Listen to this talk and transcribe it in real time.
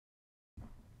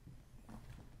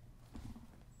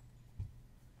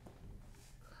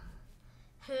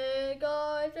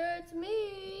it's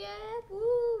me, yeah,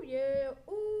 ooh, yeah,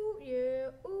 ooh, yeah,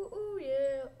 ooh, ooh,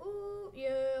 yeah, ooh,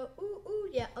 yeah, ooh, ooh,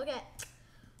 yeah. Okay.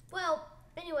 Well,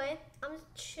 anyway, I'm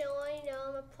just chilling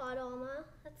on my plot armor.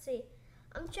 Let's see.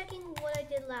 I'm checking what I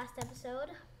did last episode.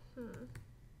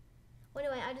 Well,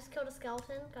 anyway, I just killed a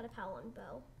skeleton, got a power 1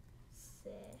 bow.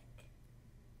 Sick.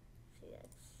 See,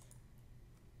 that's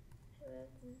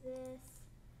this.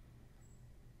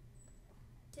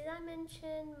 Did I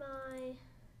mention my...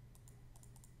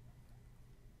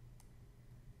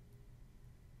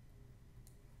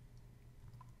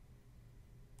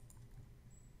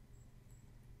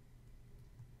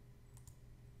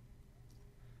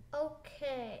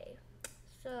 Okay,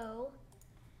 so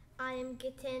I am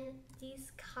getting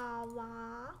these carrots.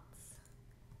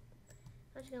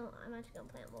 I'm actually gonna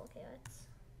plant more carrots.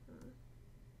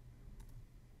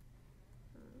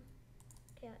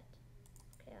 Carrot,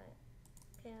 carrot,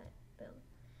 carrot, boom.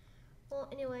 Well,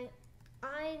 anyway,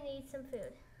 I need some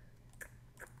food.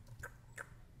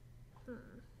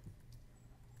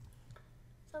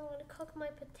 So I'm gonna cook my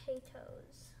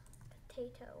potatoes.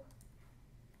 Potato.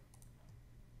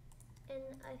 In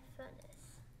a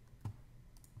furnace.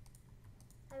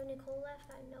 I have any coal left?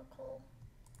 I have no coal.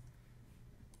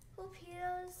 Hope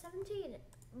here's 17.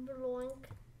 Bloink.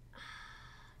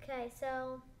 Okay,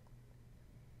 so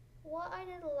what I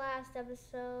did last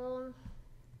episode.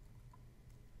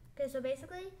 Okay, so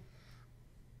basically,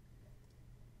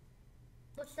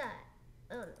 what's that?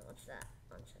 I don't know, what's that?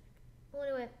 One sec. Well,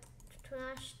 anyway,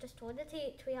 Trash destroyed the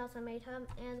tree house I made her,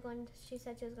 and she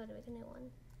said she was going to make a new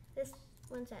one. This,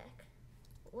 one sec.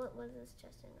 What was this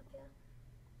chest thing up here?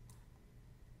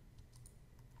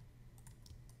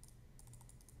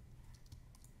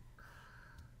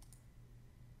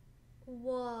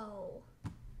 Whoa.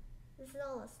 This is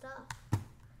all the stuff.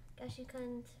 Guess she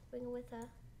couldn't bring it with her.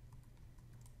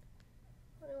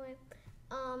 Anyway,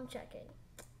 checking.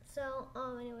 So,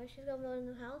 anyway, she's gonna build a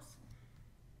new house.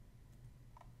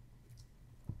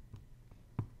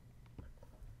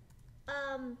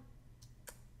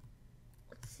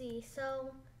 Let's see.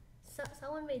 So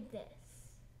someone made this.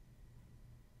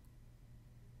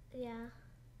 Yeah,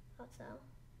 thought so.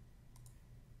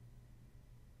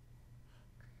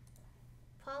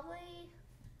 Probably,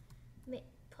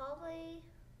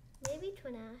 maybe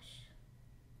Twinash.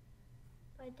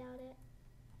 But I doubt it.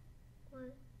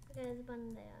 One. Okay, there's a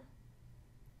button there.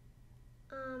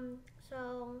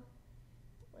 So,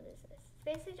 what is this? It's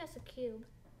basically just a cube.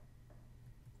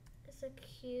 It's a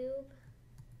cube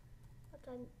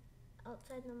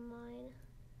outside the mine.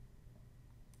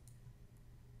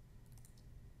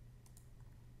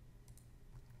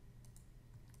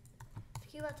 It's a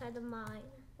cube outside the mine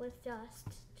with just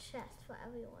chests for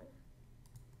everyone.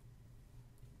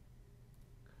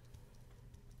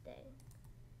 Dang.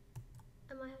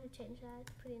 I might have to change that.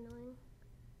 It's pretty annoying.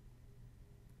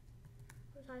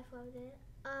 I'm sorry for it.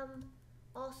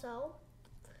 Also,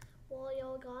 while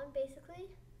you're gone,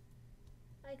 basically,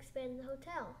 I expanded the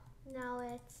hotel. Now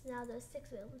there's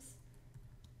 6 rooms.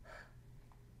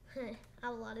 I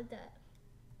have a lot of dirt.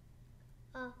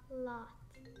 A lot.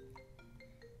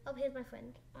 Oh, here's my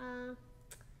friend.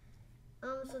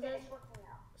 So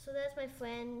there's my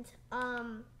friend.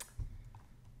 I'm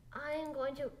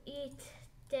going to eat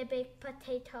the baked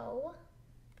potato.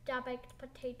 The baked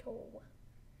potato.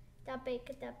 The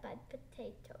baked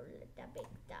potato. The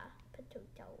baked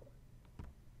potato.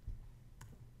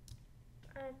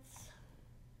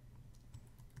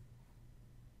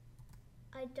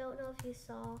 I don't know if you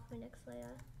saw my next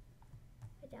layer.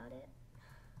 I doubt it.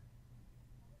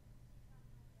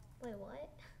 Wait, what?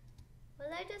 What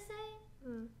did I just say?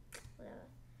 Whatever.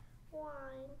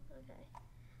 Wine. Okay.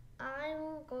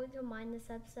 I'm going to mine this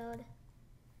episode.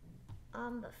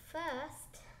 But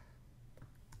first,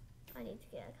 I need to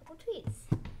get a couple trees.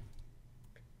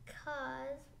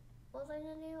 Because, what was I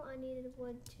gonna do? I needed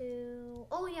wood to,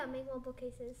 oh yeah, make more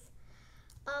bookcases.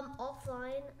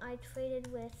 Offline, I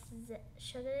traded with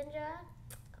Sugar Ninja,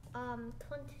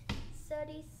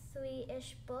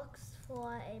 33-ish books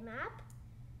for a map.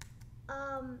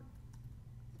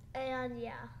 And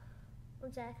yeah,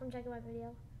 one sec, I'm checking my video.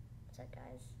 One sec,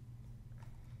 guys.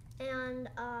 And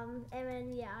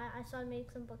then yeah, I started making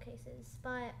some bookcases,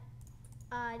 but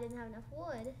I didn't have enough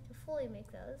wood to fully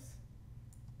make those.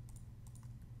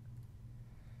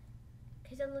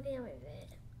 Cause I'm looking at my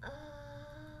vid.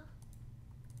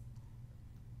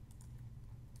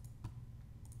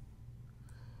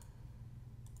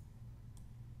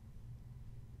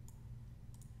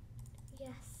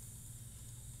 Yes.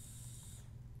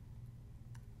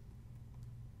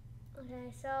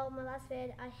 Okay, so my last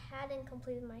vid, I hadn't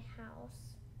completed my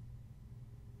house.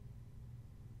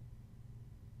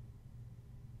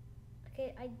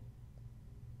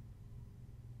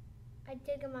 I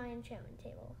did get my enchantment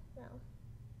table though.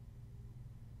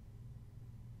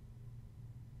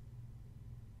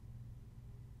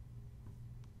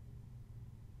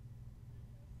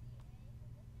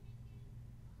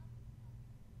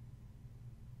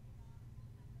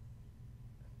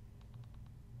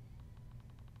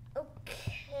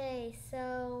 Okay,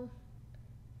 so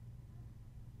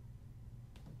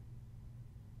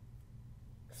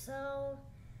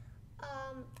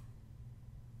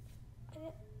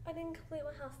I didn't complete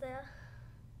my house there.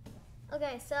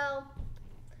 Okay, so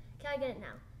can I get it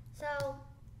now? So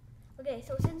okay,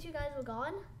 so since you guys were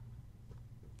gone,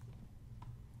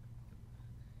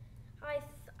 I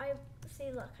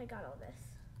see. Look, I got all this.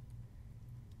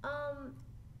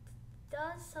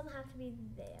 Does some have to be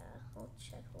there? I'll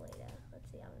check later. Let's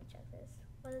see. I'm gonna check this.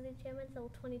 What are the enchantments?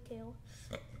 Level 22.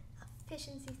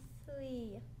 Efficiency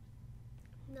 3.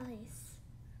 Nice.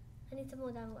 I need some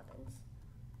more diamond weapons.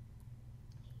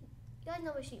 You guys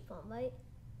know my sheep farm, right?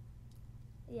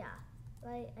 Yeah,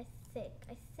 right. I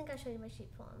think I showed you my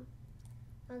sheep farm.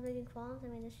 I was making farms. I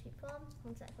made a sheep farm.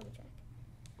 One sec. Let me check.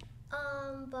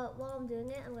 But while I'm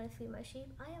doing it, I'm gonna feed my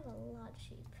sheep. I have a lot of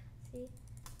sheep. See?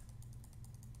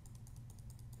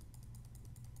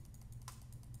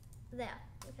 There.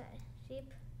 Okay.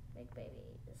 Sheep, make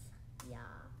babies. Yeah.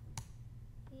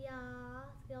 Yeah.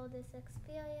 Get all this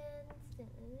experience.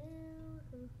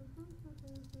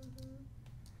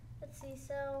 Let's see.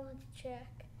 So let's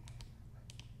check.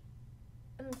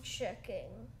 I'm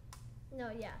checking.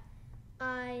 No, yeah.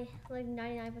 I like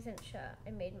 99% sure I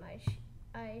made my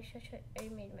I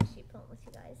made my sheep farm with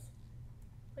you guys.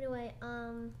 Anyway,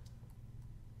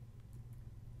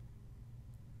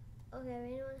 okay, if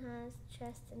anyone has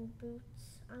chest and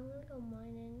boots, I'm gonna go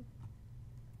mining.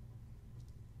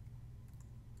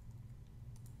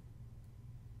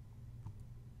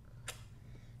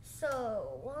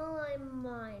 So while I'm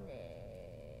mining,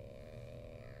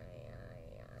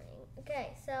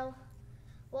 okay, so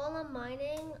while I'm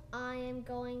mining, I am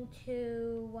going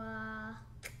to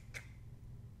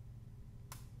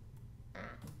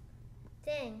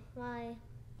dang, my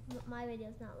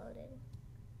video's not loading.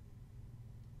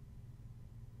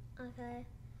 Okay.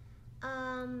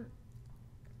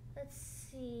 Let's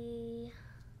see.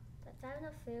 Does I have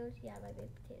enough food? Yeah, my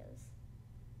baked potatoes.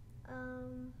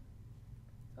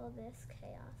 All this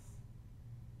chaos.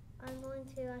 I'm going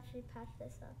to actually patch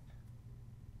this up.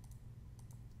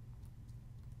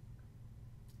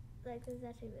 Like, this is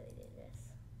actually really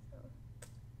dangerous. So,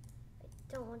 I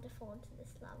don't want to fall into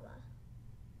this lava.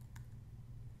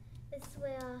 This is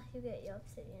where you get your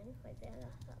obsidian, right there,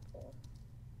 that pool.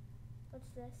 What's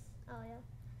this? Oh yeah,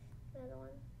 another one.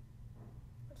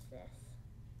 What's this?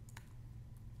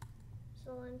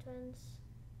 Soul entrance.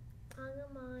 I'm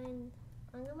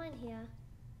gonna mine here.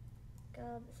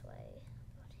 Go this way.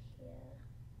 About here.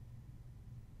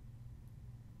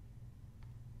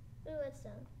 Ooh,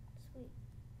 redstone. Sweet.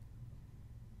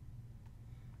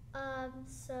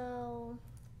 So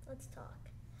let's talk.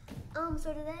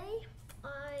 So today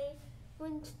I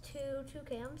went to 2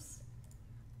 camps.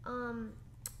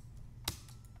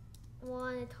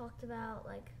 One I talked about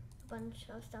like a bunch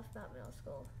of stuff about middle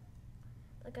school.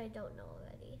 Like I don't know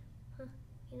already.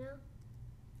 You know?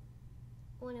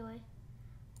 Well, anyway.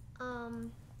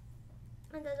 And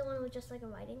the other one was just like a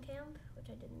writing camp, which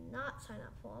I did not sign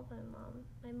up for, but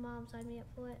my mom signed me up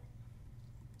for it.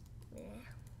 Meh.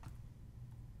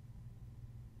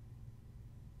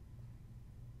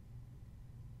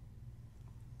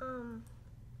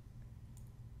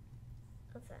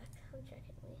 What's that? I'm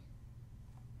checking me.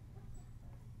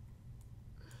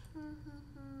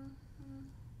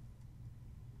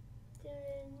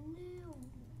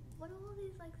 What are all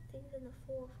these like things in the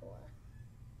floor for?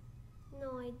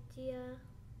 No idea.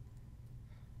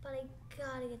 But I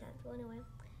gotta get that to anyway.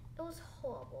 It was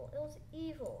horrible. It was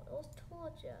evil. It was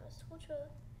torture.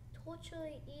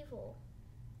 Torturely evil.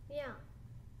 Yeah.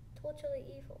 Torturely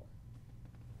evil.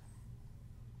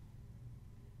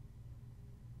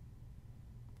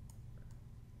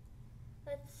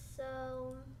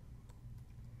 So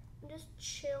I'm just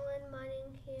chilling,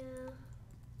 mining here.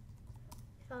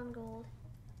 Found gold.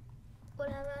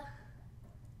 Whatever.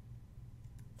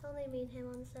 It's only me and him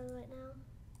on the server right now.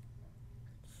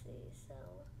 Let's see, so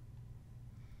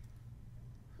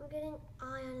I'm getting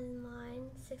iron in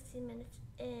mine, 60 minutes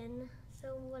in. So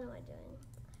what am I doing?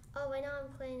 Oh, right now I'm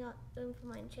cleaning up room for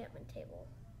my enchantment table.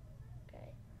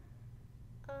 Okay.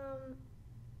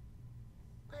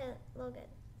 Hey, Logan.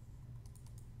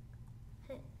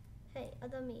 Hey,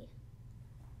 other me.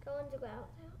 Go underground.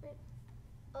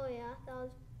 Oh yeah, that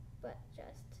was but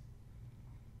just.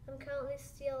 I'm currently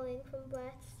stealing from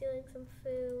Brett, stealing some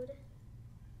food.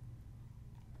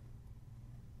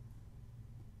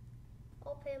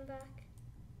 I'll pay him back.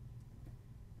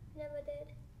 Never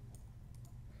did.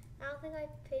 I don't think I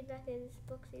paid back his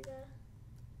books either.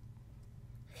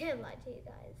 I can't lie to you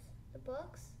guys. The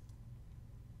books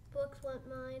weren't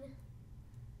mine.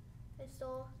 I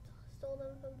stole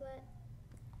them from Brett.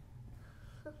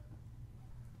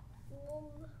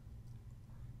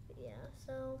 Yeah,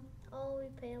 so I'll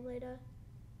repay him later.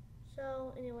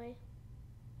 So anyway,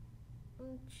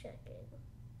 I'm checking.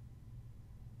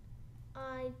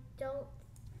 I don't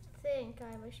think I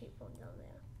have a sheep farm down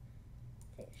there.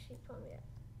 Take a sheep farm yet.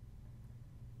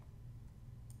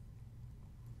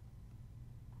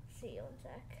 See you one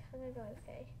sec. I'm gonna go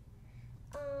AFK.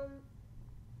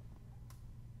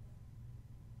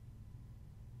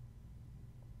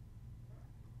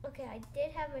 Okay, I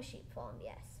did have my sheep farm,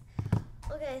 yes.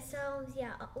 Okay, so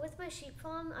yeah, with my sheep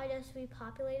farm, I just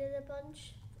repopulated a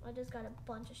bunch. I just got a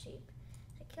bunch of sheep.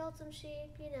 I killed some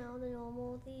sheep, you know, the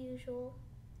normal, the usual,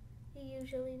 the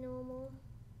usually normal.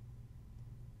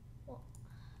 What?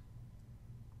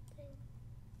 Dang.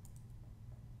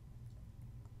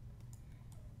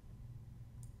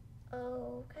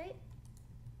 Okay.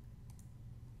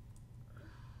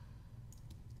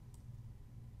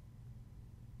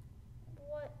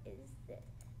 What is this?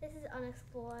 This is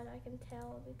unexplored, I can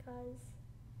tell, because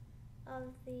of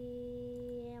the...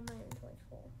 Yeah, my inventory's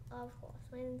full. Of course,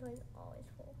 my inventory's always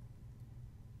full.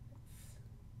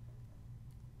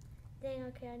 Dang,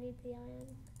 okay, I need the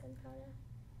iron. Gunpowder.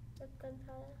 Yep,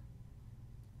 gunpowder.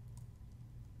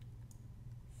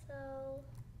 So...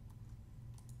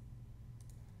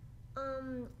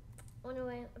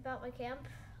 anyway, about my camp,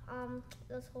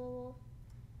 this whole...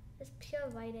 It's pure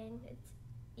writing. It's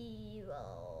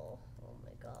evil. Oh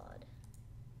my god.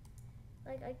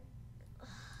 Like,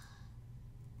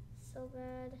 so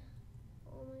bad.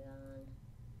 Oh my god.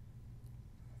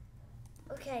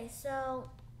 Okay, so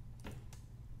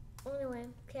anyway,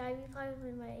 okay, I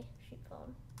replanted my sheep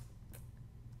farm.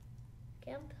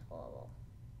 Camp horrible.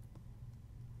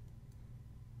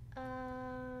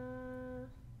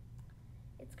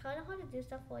 It's kind of hard to do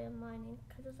stuff while you're mining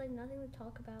because there's like nothing to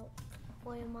talk about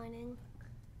while you're mining.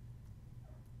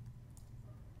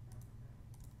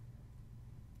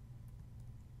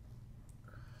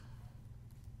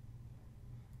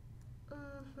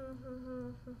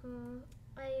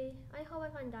 I hope I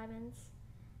find diamonds.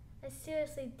 I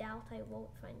seriously doubt I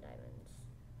won't find diamonds.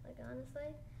 Like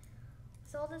honestly.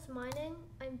 So all this mining,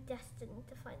 I'm destined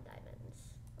to find diamonds.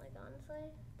 Like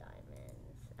honestly,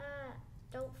 diamonds.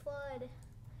 Don't flood.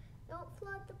 Don't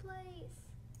flood the place.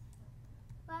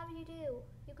 Whatever you do,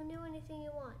 you can do anything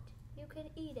you want. You can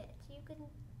eat it. You can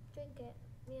drink it.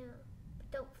 Yeah.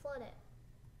 But don't flood it.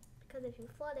 Because if you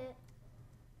flood it,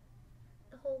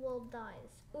 the whole world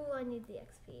dies. Ooh, I need the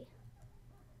XP.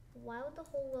 Why would the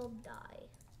whole world die?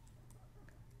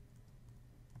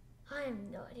 I have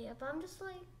no idea, but I'm just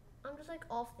like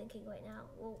off thinking right now.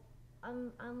 Well,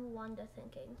 I'm wander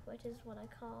thinking, which is what I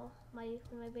call when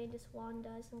my brain just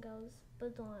wanders and goes blah.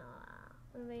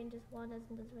 When my brain just wanders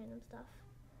and does random stuff.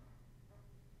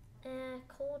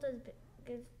 Coal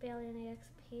gives barely any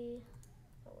XP,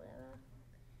 but whatever.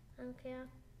 I don't care.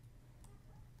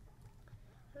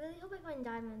 I really hope I find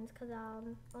diamonds because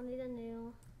I'll need a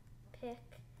new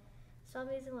pick. So I'm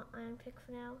using my iron pick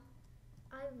for now.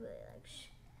 I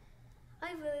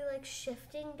really like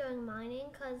shifting during mining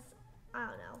because I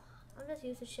don't know. I'm just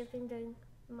used to shifting during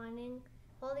mining,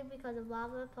 partly because of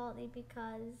lava, partly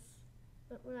because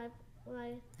when I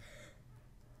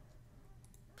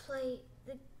play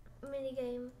the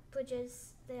minigame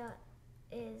Bridges, there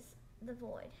is the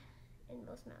void in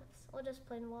most maps, or just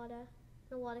plain water.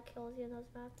 The water kills you in those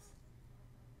maps.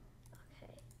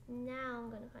 Okay, now I'm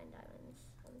gonna find diamonds.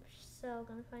 I'm so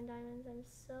gonna find diamonds. I'm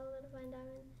so gonna find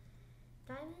diamonds.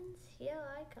 Diamonds, here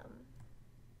I come.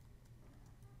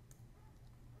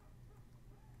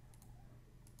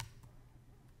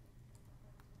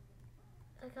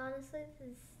 Like honestly,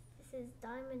 this is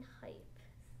diamond hype.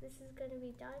 This is gonna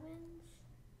be diamonds.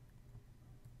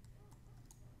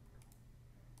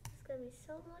 It's gonna be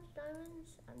so much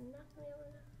diamonds. I'm not gonna be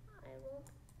able to.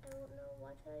 I won't know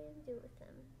what to even do with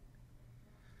them.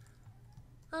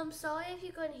 I'm sorry if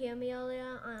you couldn't hear me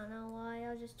earlier. I don't know why.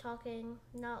 I was just talking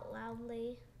not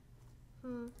loudly.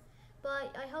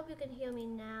 But I hope you can hear me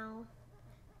now.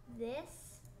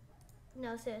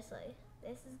 No, seriously.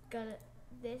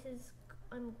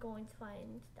 I'm going to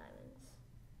find diamonds.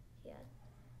 Yeah.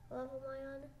 What level am I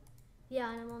on?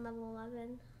 Yeah, and I'm on level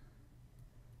 11.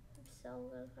 I'm so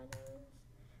gonna find diamonds.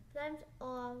 Diamonds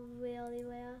are really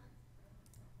rare.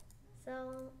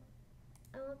 So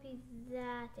I won't be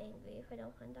that angry if I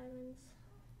don't find diamonds.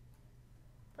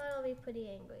 But I'll be pretty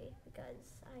angry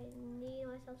because I need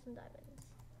myself some diamonds.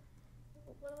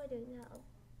 What am I doing that?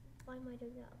 Why am I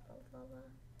doing that above lava?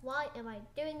 Why am I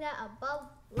doing that above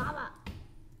lava?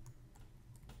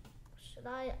 Should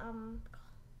I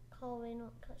call rain?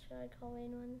 Should I call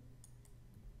rain one?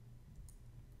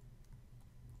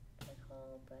 Should I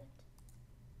call Brett?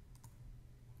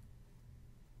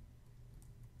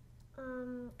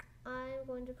 I'm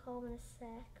going to call him in a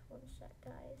sec. 1 sec,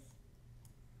 guys.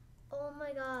 Oh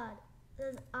my god.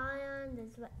 There's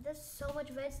iron, there's so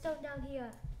much redstone down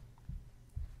here.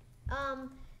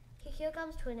 Here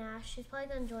comes Twin Ash. She's probably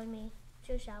gonna join me.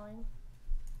 She was showering.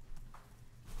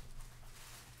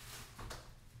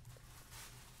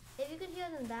 If you could hear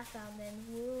it in the background, then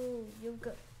woo, you're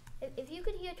good. If you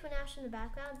could hear Twin Ash in the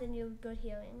background, then you're good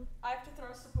hearing. I have to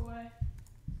throw stuff away.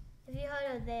 If you heard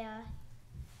her there,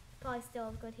 probably still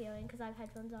have good hearing because I have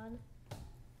headphones on.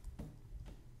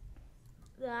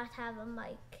 That have a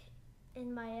mic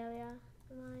in my area,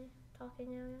 in my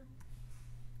talking area.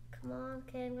 Come on,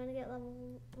 okay, I'm gonna get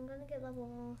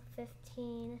level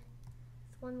 15.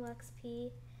 It's 1 more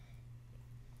XP.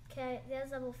 Okay,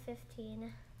 there's level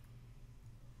 15.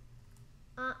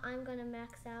 I'm gonna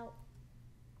max out.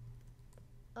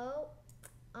 Oh,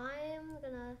 I'm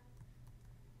gonna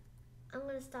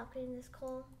stop getting this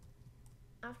coal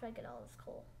after I get all this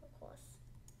coal, of course.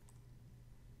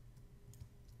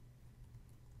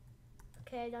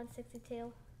 Okay, done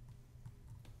 62.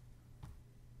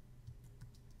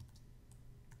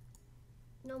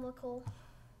 No more coal.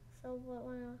 So what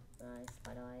wanna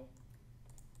spider eye?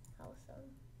 Awesome.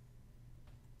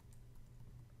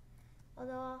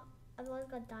 Although I've only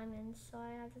got diamonds, so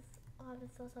I'll have to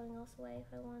throw something else away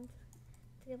if I want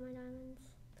to get my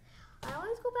diamonds. I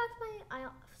always go back to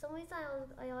for some reason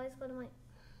I always go to my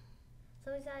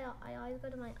I always go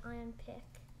to my iron pick.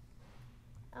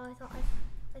 Oh, I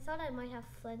thought I might have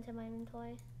flint in my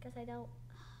inventory. Guess I don't.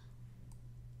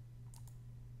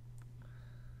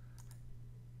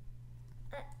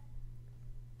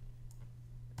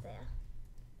 There.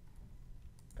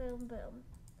 Boom, boom.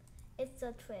 It's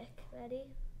a trick. Ready?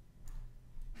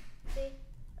 See?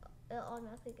 It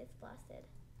automatically gets blasted.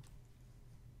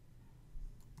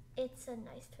 It's a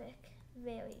nice trick.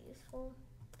 Very useful.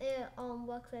 It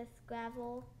works with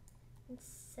gravel and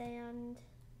sand.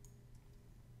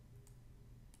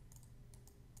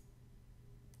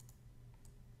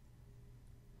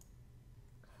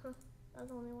 Huh. That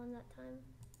was only one that time.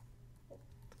 Oh,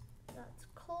 that's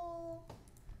coal.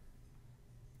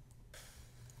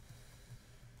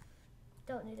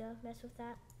 Don't need to mess with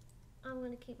that. I'm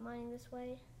gonna keep mining this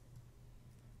way.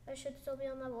 I should still be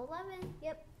on level 11.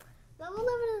 Yep. Level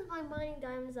 11 is my mining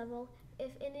diamonds level.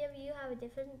 If any of you have a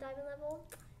different diamond level,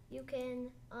 you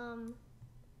can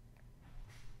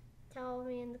tell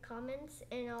me in the comments,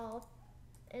 and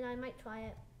I might try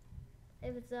it.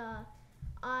 If it's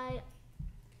I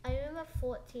remember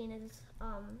 14 is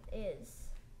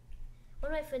one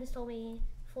of my friends told me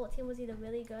 14 was either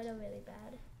really good or really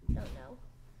bad. Don't know.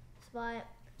 But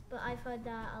I've heard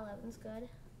that 11's good.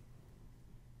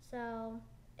 So,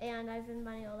 and I've been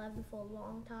mining 11 for a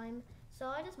long time. So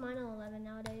I just mine on 11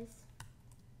 nowadays.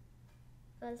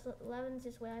 Because 11's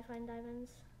just where I find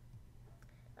diamonds.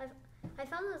 I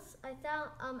found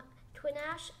Twin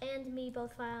Ash and me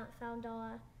both found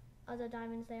our other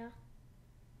diamonds there.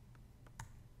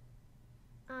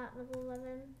 At level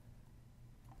 11.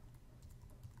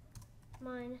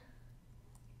 Mine.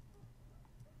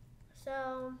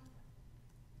 So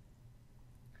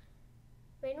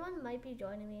Rain1 might be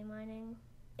joining me in mining,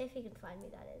 if he can find me,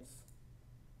 that is.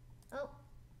 Oh,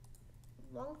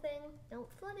 wrong thing, don't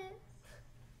flood it.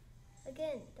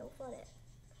 Again, don't flood it.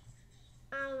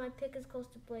 My pick is close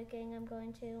to breaking. I'm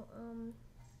going to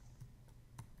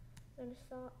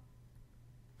stop.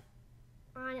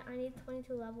 I need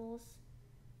 22 levels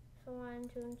for one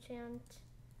to enchant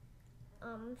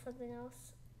something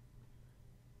else.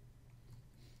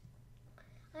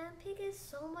 Iron Pig is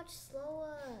so much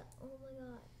slower. Oh my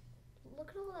god.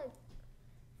 Look at all that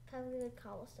perfectly good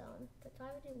cobblestone. That's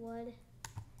already wood.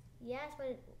 Yes,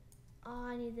 but oh,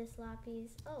 I need this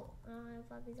lapis. Oh, I don't have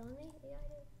lapis on me. Yeah, I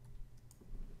do.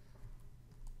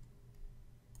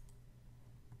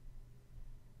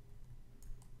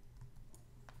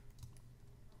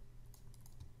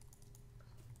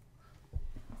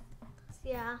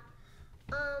 Yeah.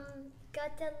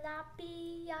 Got the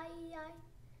lapis.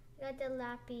 Got the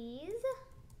lapis.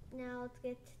 Now let's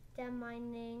get them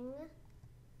mining.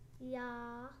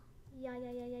 Yeah.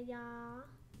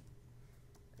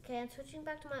 Okay, I'm switching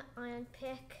back to my iron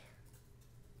pick.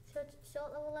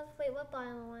 Short level 11. Wait, what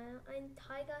biome am I? I'm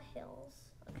Taiga Hills.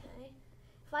 Okay.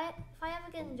 If I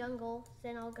ever get in jungle,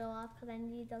 then I'll go up because I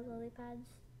need those lily pads.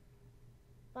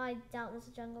 But I doubt there's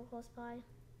a jungle close by.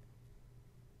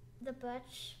 The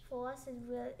birch forest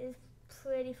is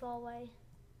pretty far away.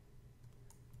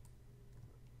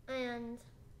 And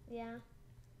yeah,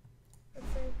 it's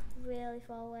like really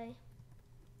far away.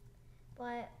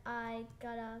 But I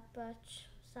got a birch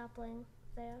sapling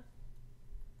there.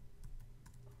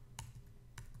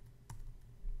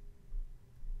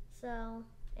 So,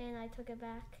 and I took it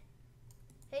back.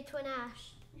 Hey, Twin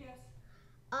Ash. Yes.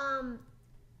 No,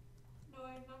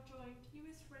 I have not joined. You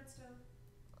missed redstone.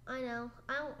 I know.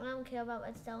 I don't care about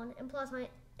redstone. And plus my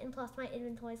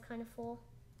inventory is kind of full.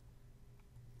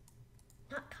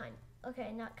 Not kind.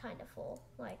 Okay, not kind of full.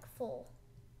 Like full.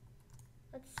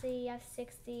 Let's see. I have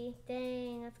 60.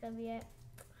 Dang, that's gonna be it.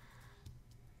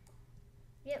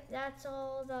 Yep, that's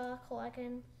all the coal I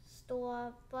can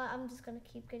store. But I'm just gonna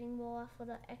keep getting more for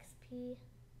the XP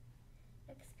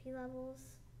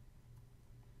levels.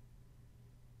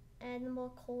 And the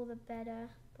more coal, the better.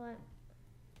 But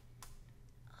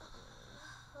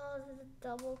oh, this is a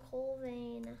double coal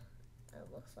vein.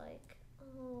 It looks like.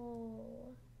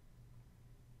 Oh.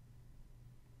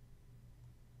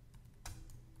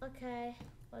 Okay,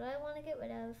 what do I want to get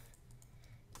rid of?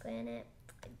 Granite.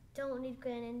 I don't need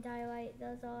granite and diorite.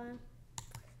 Those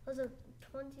are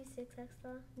 26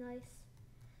 extra. Nice.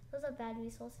 Those are bad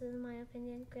resources in my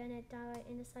opinion. Granite, diorite,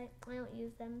 andesite. I don't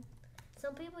use them.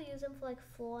 Some people use them for like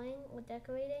flooring or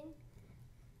decorating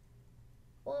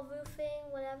or roofing,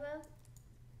 whatever.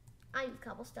 I use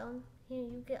cobblestone.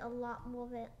 You get a lot more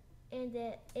of it, and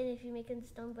if you make it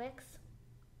stone bricks,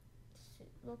 it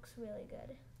looks really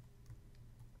good.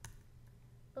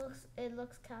 It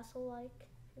looks castle-like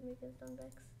if you make it stone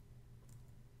bricks.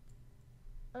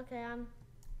 Okay, I'm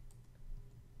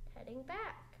heading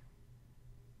back.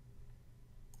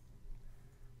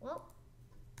 Well,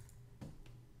 I'm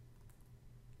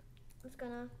just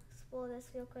gonna explore this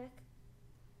real quick.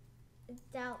 I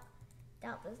doubt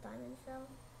there's diamonds though.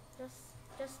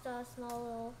 Just a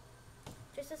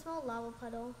small lava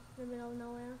puddle in the middle of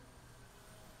nowhere.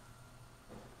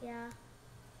 Yeah.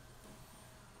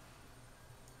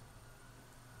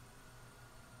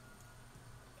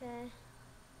 Okay.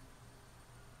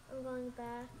 I'm going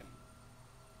back.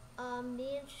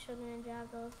 Me and Sugar Ninja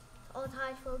have those old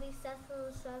high for these sets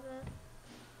for the server.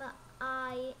 But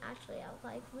I actually have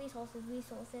like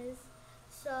resources.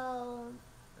 So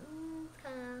it's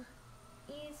kinda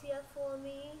easier for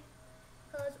me.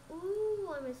 Cause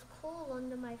ooh, I miss coal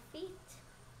under my feet.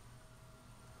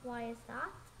 Why is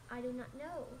that? I do not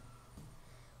know.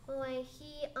 Anyway,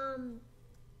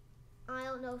 I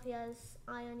don't know if he has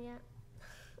iron yet.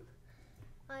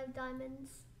 I have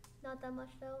diamonds, not that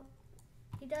much though.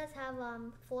 He does have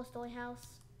 4-story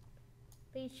house,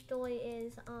 but each story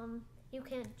is you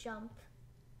can't jump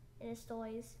in his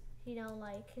stories. You know,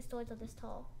 like his stories are this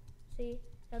tall. See,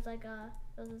 there's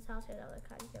his house here, the other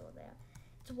kind of over there.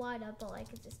 It's wider, but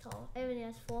like it's just tall. Everything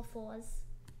has 4 floors.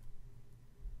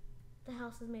 The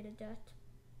house is made of dirt.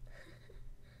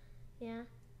 Yeah,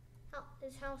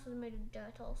 his house is made of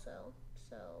dirt also.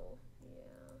 So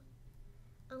yeah,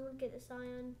 I'm gonna get this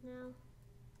iron now,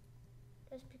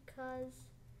 just because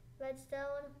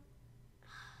redstone,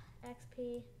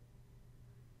 XP.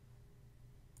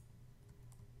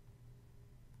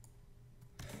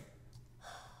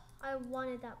 I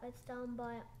wanted that redstone,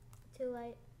 but too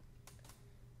late.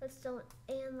 Redstone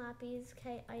and lapis.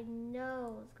 Okay, I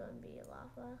know it's gonna be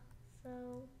lava, so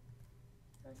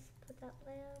let's put that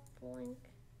there. Blink.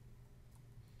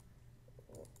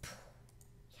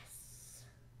 Yes.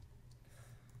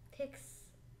 Picks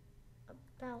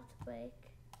about to break.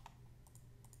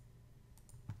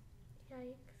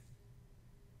 Yikes.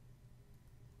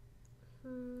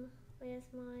 Where's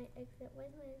my exit?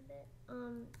 Where's my exit?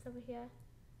 It's over here.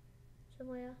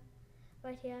 Somewhere.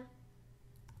 Right here.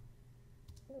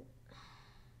 Ooh.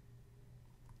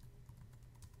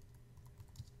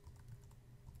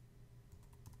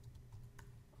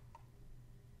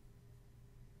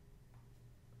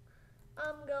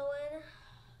 I'm going.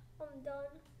 I'm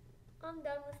done. I'm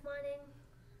done with mining.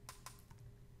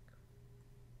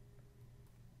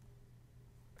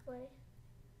 Way.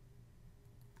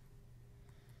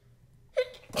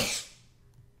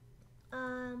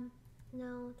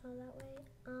 No, it's not that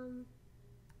way.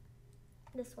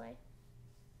 This way.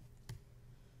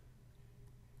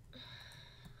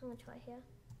 I'm gonna try here.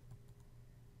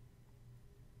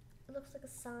 It looks like a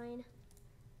sign.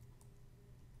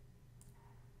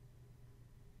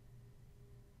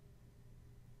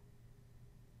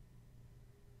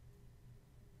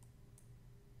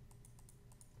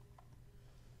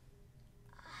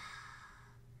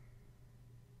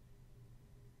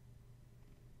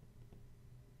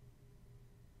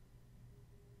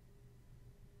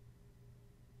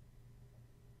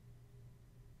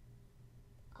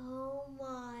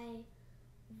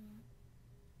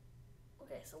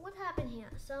 So what happened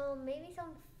here? So maybe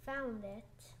someone found it.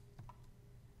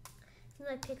 Since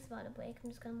my pig's about to break, I'm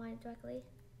just gonna mine it directly.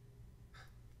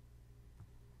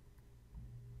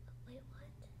 Wait,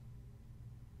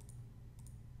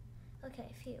 what? Okay,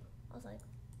 phew. I was like,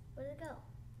 where did it go?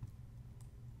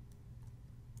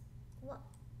 What?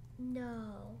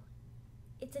 No.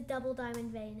 It's a double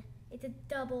diamond vein. It's a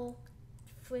double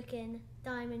freaking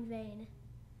diamond vein.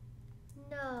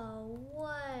 No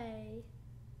way.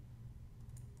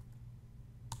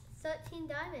 13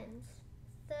 diamonds.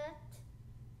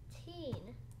 13.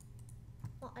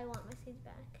 Well, I want my seeds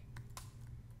back.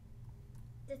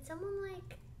 Did someone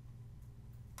like...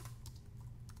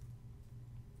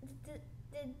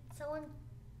 Did someone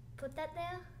put that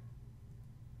there?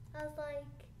 I was like...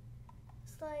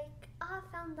 It's like, I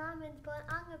found diamonds, but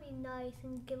I'm gonna be nice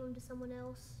and give them to someone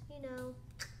else. You know,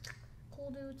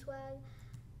 cool dude swag.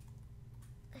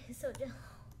 So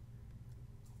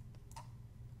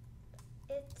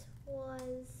it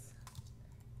was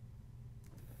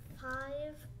 5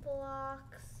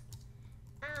 blocks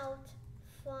out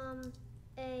from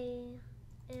an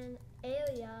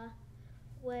area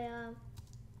where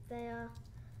there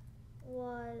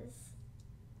was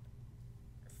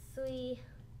 3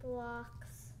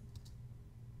 blocks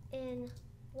in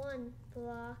 1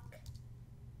 block,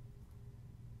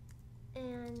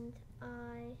 and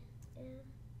I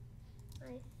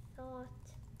thought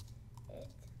it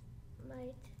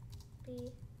might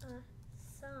be a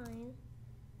sign,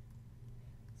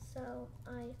 so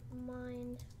I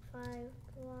mined 5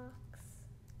 blocks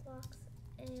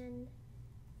and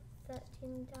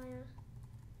 13 dia.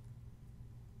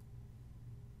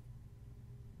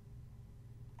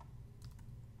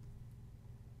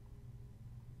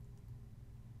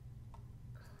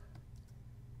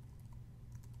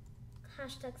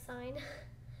 Hashtag sign.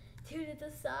 Dude, it's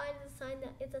a sign.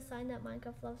 It's a sign that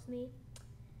Minecraft loves me.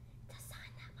 It's a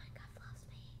sign that Minecraft loves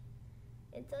me.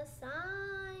 It's a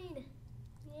sign.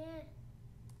 Yeah.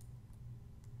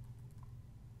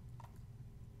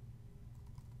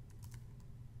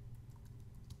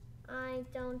 I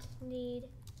don't need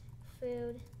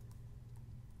food.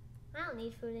 I don't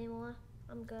need food anymore.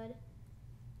 I'm good.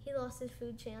 He lost his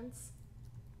food chance.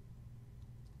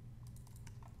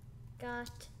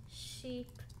 Got sheep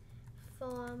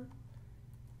farm.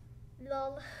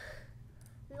 Lol.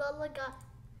 Lola got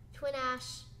twin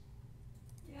ash.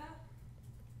 Yeah.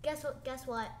 Guess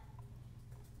what?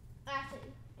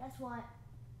 Actually, guess what?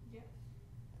 Yeah.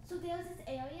 So there's this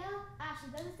area,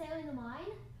 actually there's this area in the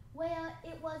mine where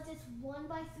it was this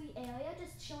 1x3 area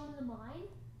just chilling in the mine.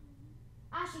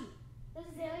 Actually, there's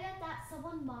this area that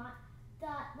someone mined,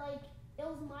 that like, it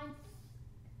was mined,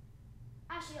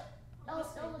 actually, it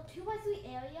was a 2x3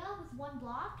 area with 1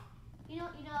 block. You know,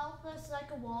 there's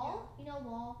like a wall, you know,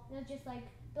 wall, and it's just like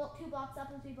built 2 blocks up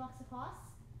and 3 blocks across.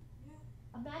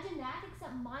 Yeah. Imagine that,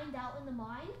 except mined out in the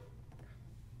mine.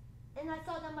 And I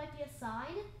thought that might be a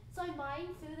sign, so I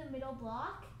mined through the middle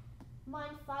block,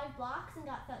 mined 5 blocks, and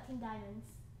got 13 diamonds.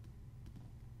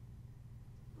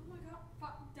 Oh my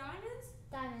god, diamonds?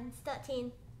 Diamonds,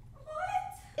 13.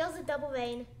 What? It was a double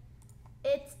vein.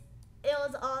 It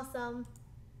was awesome.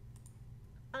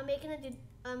 I'm making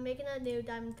a new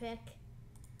diamond pick.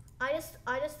 I just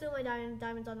threw my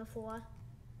diamonds on the floor.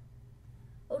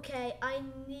 Okay, I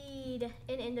need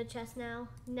an ender chest now.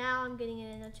 Now I'm getting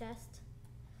an ender chest.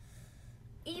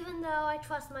 Even though I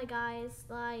trust my guys,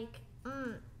 like,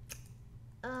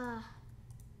 I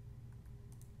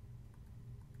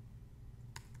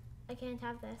can't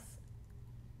have this.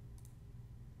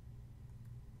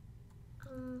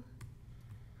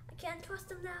 I can't trust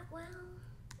them that well.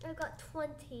 I got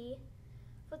 20.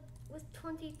 But with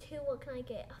 22, what can I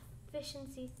get?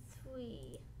 Efficiency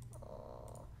 3.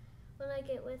 Oh, what do I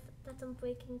get with that's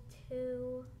unbreaking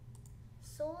 2?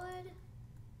 Sword?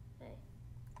 Okay.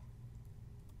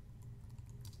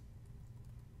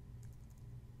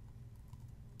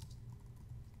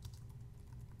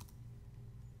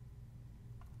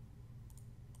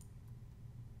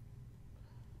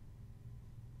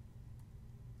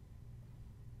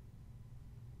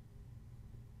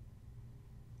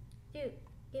 Dude,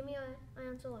 give me an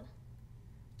iron sword.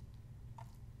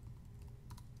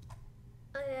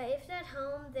 Okay, if they're at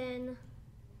home, then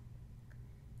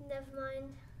never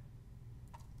mind.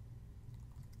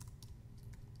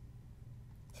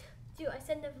 Dude, I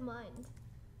said never mind.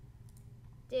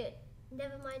 Dude,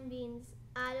 never mind means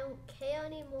I don't care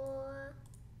anymore.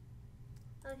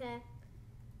 Okay.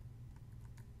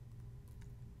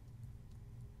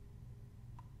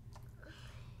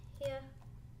 Here.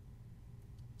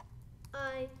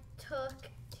 I took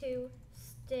to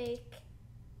stake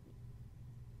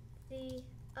the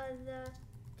other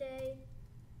birthday.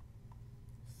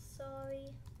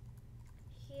 Sorry.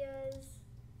 Here's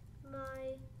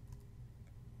my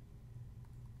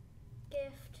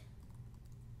gift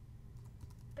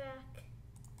back.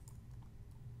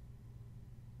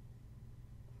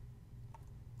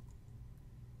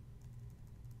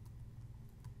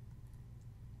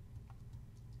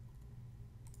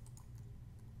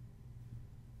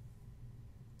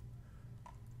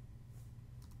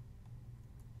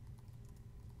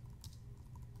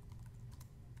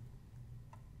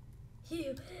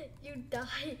 You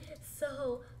die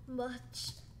so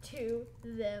much to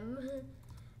them.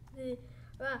 I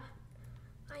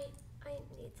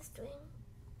need the string.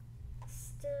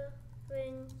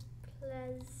 String,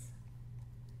 please.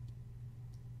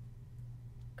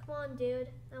 Come on, dude.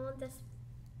 I want this.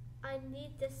 I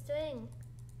need the string.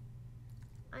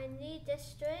 I need the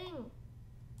string.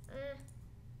 Never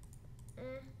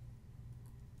mind.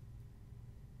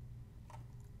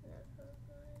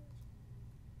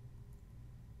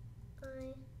 I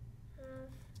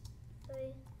have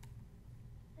three.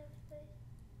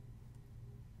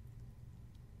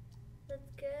 Let's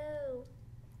go.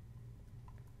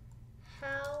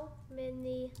 How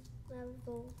many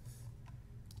levels?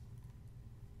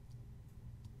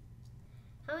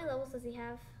 How many levels does he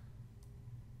have?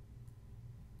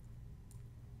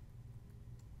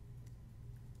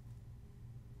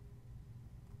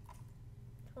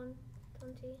 20.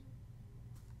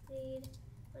 Need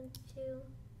 1, 2,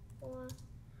 4.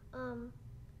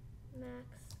 Max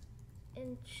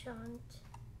enchant.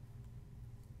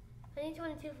 I need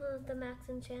 22 for the max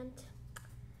enchant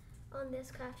on this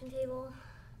crafting table.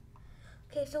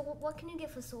 Okay, so what can you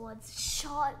get for swords?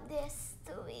 Shot this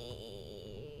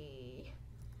 3.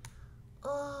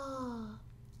 Oh.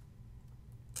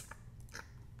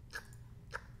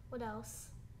 What else?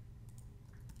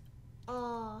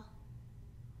 Oh.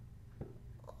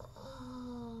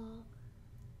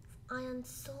 Iron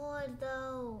sword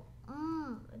though.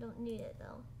 I don't need it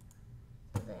though.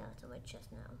 They have to my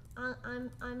chest now.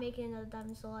 I'm making another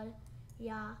diamond sword.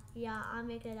 Yeah, I'm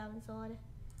making a diamond sword.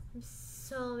 I'm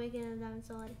so making a diamond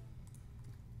sword.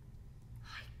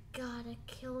 I gotta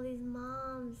kill these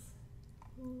mobs.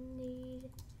 Need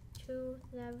 2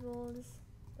 levels.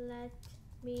 Let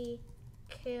me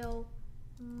kill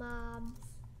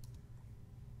mobs.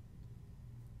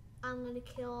 I'm gonna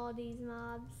kill all these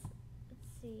mobs. Let's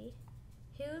see.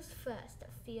 Who's first to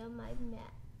feel my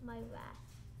wrath?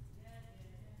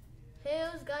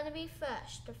 Who's gonna be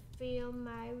first to feel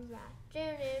my wrath?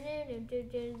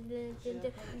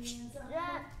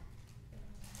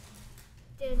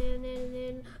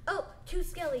 Oh, 2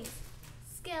 skellies.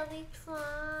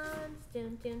 Skellytrons.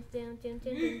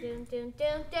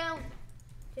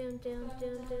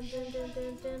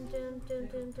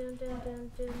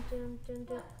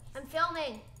 I'm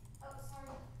filming. Oh,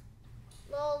 sorry.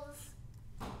 Lols.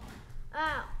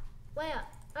 Ah, where?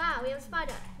 Ah, we have a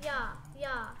spider. Yeah.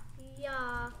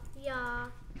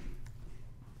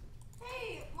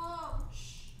 Hey, Mom.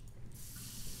 Shh.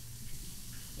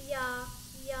 Yeah.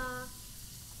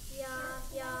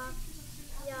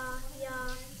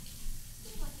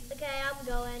 Okay, I'm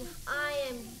going. I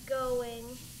am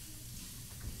going.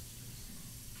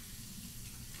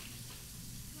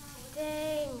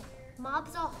 Dang.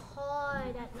 Mobs are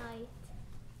hard at night.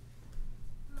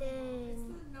 Dang. It's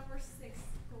the number 6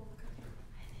 gold cookie.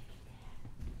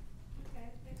 Okay.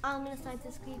 I'm gonna snipe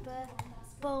this creeper.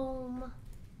 Boom.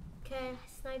 Okay,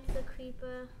 snipe the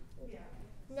creeper.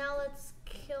 Now let's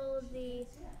kill the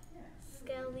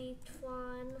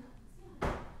Skellytron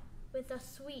with a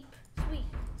sweep.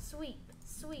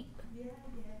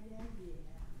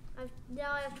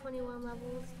 Now I have 21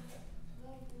 levels.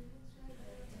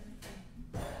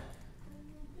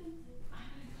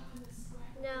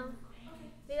 No,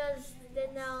 because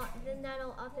then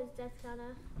that'll up his death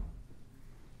counter.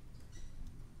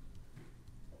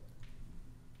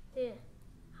 Dude,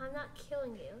 I'm not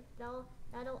killing you. That'll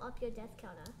up your death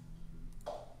counter.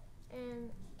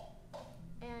 And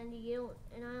I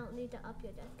don't need to up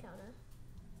your death counter.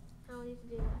 I don't need to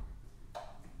do that.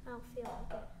 I don't feel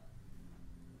like it.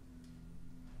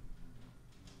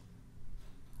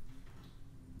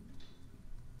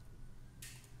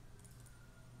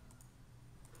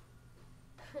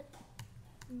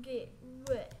 Get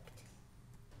wrecked.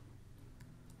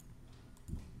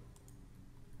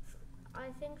 I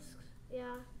think,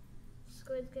 yeah,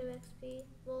 squids give XP.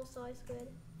 Little size squid.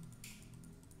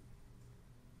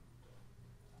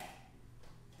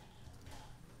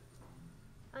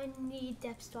 I need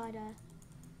Depth Strider.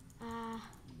 I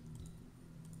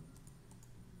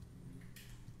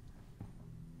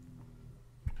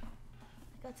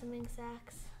got some ink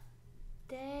sacks.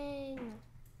 Dang.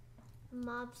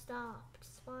 Mob stopped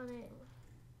spawning.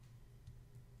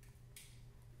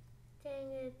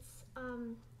 Dang, it's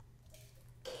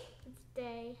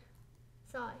day.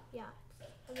 Sorry, yeah.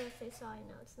 I was gonna say sorry,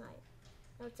 no, it's night.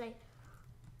 No, it's like.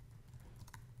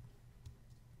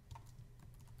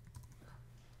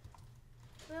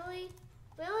 Really?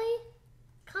 Really?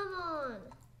 Come on.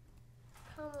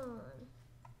 Come on.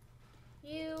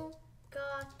 You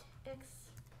got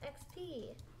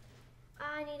XP.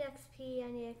 I need XP,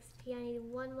 I need XP, I need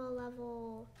one more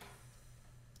level.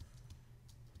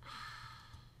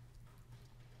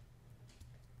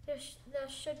 There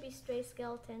should be stray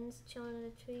skeletons chilling in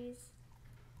the trees.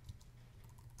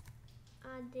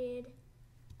 I did.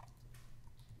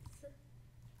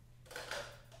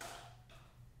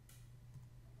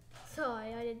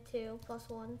 Sorry, I did 2 plus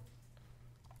 1.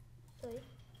 Sorry.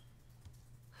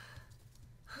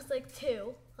 I was like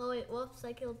 2. Oh wait, whoops,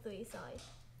 I killed 3, sorry.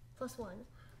 Plus 1.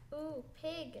 Ooh,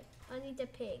 pig. I need a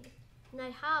pig. And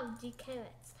I have the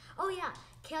carrots. Oh yeah,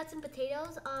 carrots and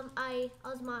potatoes. I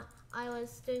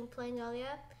was playing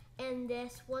earlier, and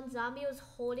this one zombie was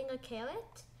holding a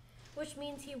carrot, which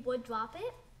means he would drop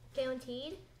it,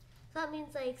 guaranteed. So that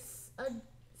means like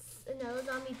another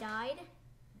zombie died,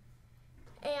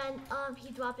 and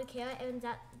he dropped a carrot, and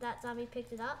that zombie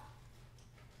picked it up.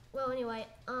 Well, anyway,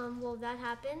 well that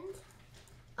happened.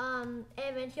 And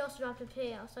then he also dropped a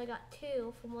potato, so I got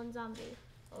 2 from one zombie.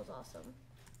 That was awesome.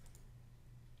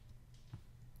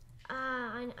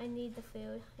 I need the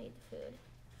food. I need the food.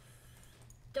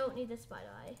 Don't need the spider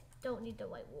eye. Don't need the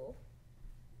white wool.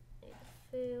 I need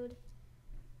the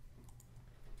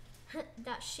food.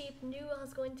 That sheep knew I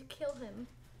was going to kill him.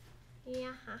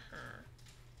 Yeah, haha.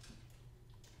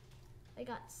 I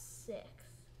got 6.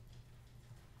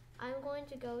 I'm going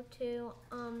to go to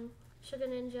Sugar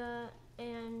Ninja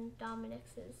and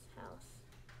Dominic's house.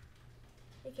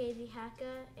 Okay, the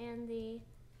hacker and the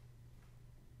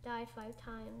died 5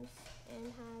 times and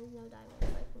has no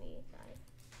diamonds like me died.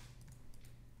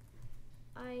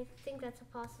 I think that's a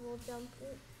possible jump.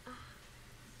 Ooh, ah.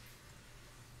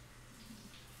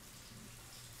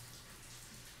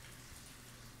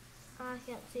 I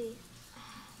can't see.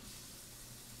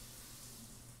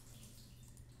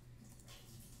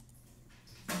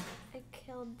 I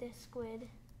killed this squid.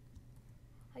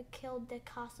 I killed the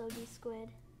Casso di squid.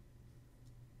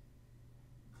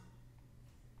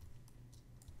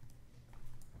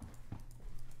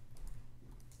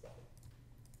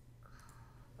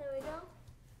 There we go.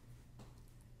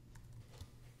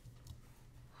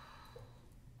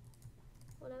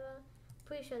 Whatever.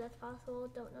 Pretty sure that's possible.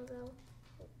 Don't know though.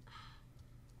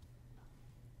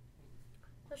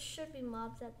 There should be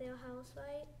mobs at their house,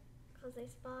 right? Because they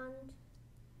spawned.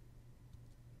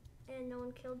 And no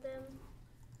one killed them.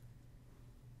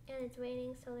 And it's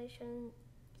raining, so they shouldn't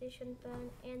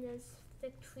burn. And there's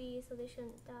thick trees, so they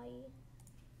shouldn't die.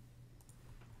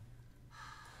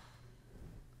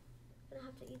 I'm gonna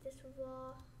have to eat this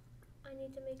raw. I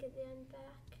need to make it there and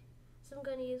back. So I'm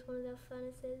gonna use one of their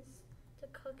furnaces to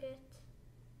cook it.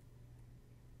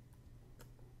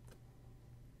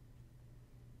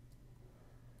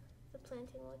 The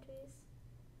planting more trees.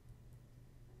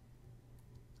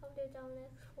 I'll do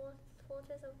Dominic's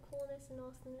fortress of coolness and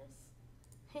awesomeness.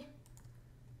 Okay,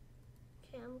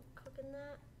 I'm cooking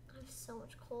that. I have so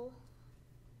much coal.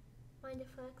 Mind it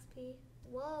for XP.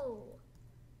 Whoa!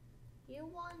 You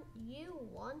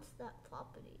want that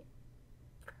property.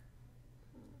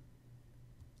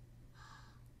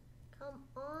 Come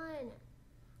on!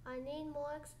 I need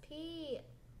more XP.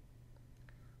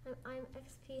 I'm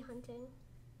XP hunting.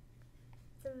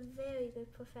 It's a very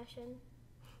good profession.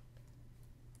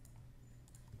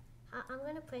 I'm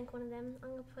gonna prank one of them.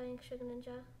 I'm gonna prank Sugar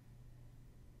Ninja.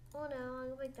 Oh no, I'm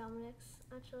gonna prank Dominic's,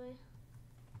 actually.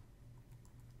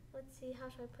 Let's see, how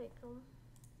should I prank him?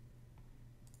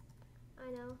 I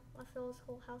know, I'll fill his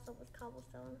whole house up with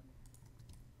cobblestone.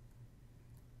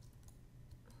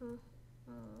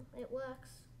 It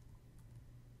works.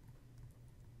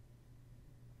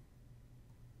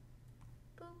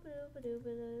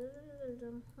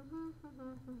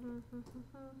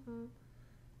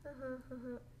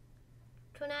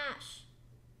 Twinash.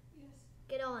 Yes.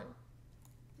 Get on.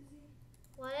 Busy.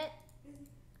 What? Busy.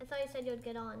 I thought you said you'd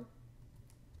get on.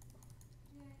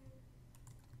 Yeah.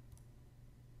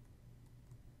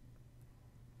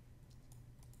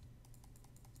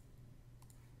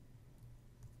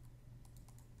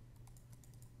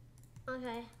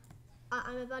 Okay.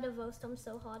 I'm about to roast them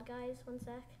so hard, guys. One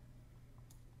sec.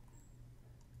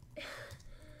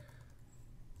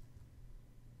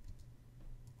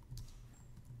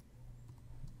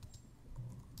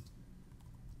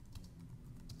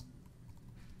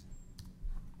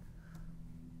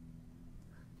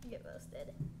 get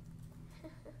roasted.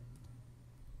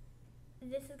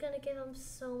 This is gonna give him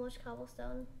so much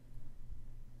cobblestone.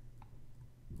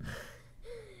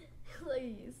 Like,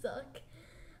 you suck.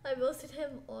 I roasted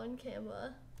him on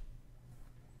camera.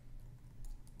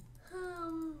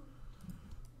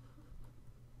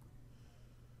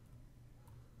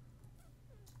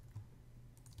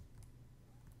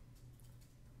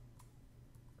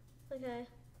 Okay.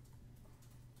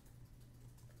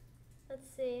 Let's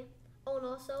see. Oh, and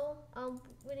also,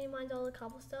 when he mines all the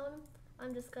cobblestone,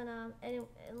 I'm just gonna, and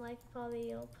like, probably,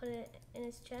 you know, put it in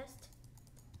his chest.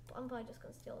 I'm probably just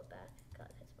gonna steal it back. God,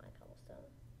 it's my cobblestone.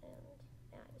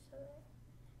 And I deserve it.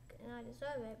 And I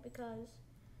deserve it because,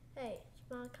 hey, it's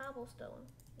my cobblestone.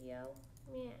 Yo,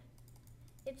 yeah.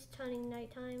 It's turning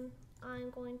nighttime. I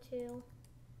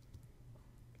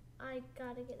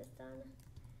gotta get this done.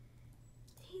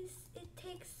 It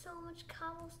takes so much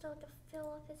cobblestone to fill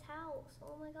up his house.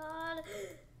 Oh my god.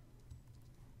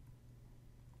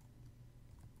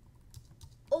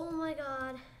 Oh my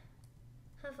god.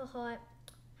 Half a heart.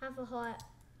 Half a heart.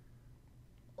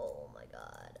 Oh my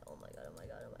god. Oh my god. Oh my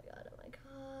god. Oh my god. Oh my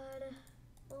god.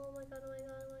 Oh my god. Oh my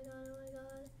god. Oh my god. Oh my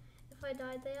god. If I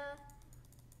died there,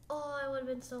 oh, I would have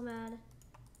been so mad.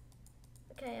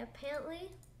 Okay, apparently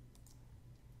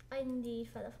I need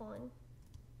feather falling.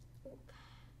 Oop.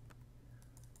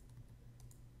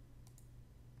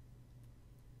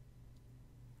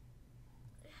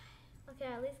 Okay,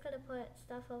 I at least gotta put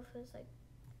stuff over his, like,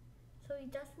 so he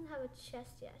doesn't have a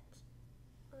chest yet.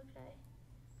 Okay,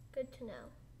 good to know.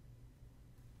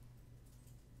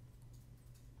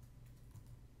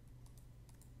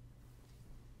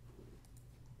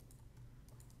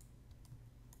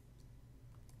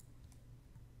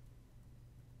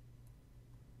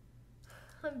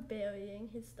 I'm burying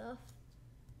his stuff.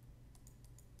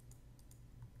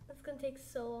 It's gonna take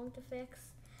so long to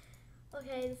fix.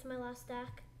 Okay, this is my last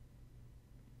stack.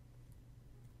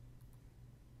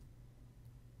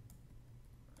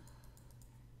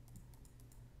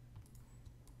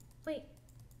 Wait,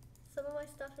 some of my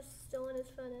stuff is still in his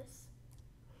furnace.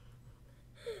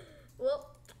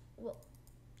 Well,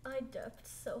 I derped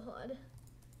so hard.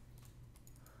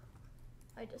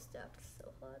 I just derped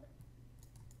so hard.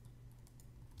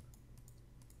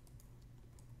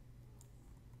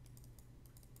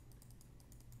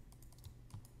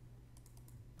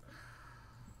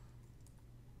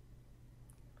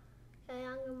 Okay,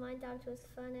 I'm gonna mine down to his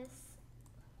furnace.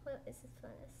 What is his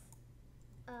furnace?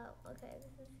 Oh, okay,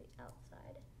 this is the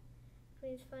outside.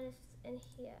 His furnace is in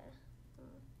here.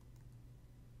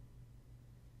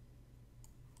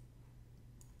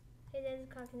 Hey, there's a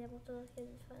crafting table, so here's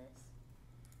his furnace.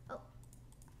 Oh,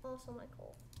 also my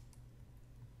coal.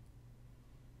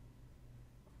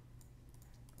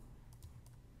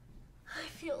 I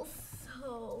feel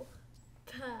so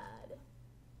bad.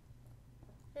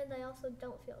 And I also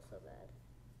don't feel so bad.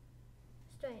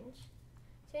 Strange.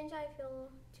 Strange, I feel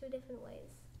two different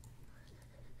ways.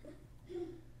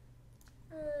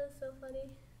 So funny.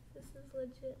 This is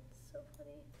legit so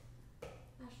funny.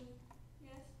 Ashley.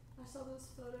 Yes? I saw those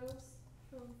photos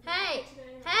from Hey!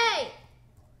 today. Hey!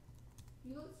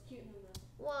 You look cute in them.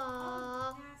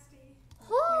 Wow. Nasty.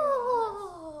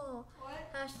 Oh.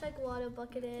 What? Hashtag water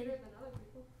bucketed. Cuter than other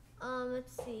people.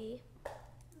 Let's see.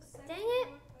 The second Dang it.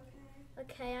 one,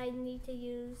 okay. Okay, I need to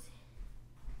use.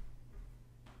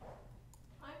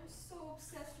 I'm so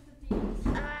obsessed with the D's.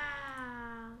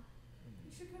 Ah.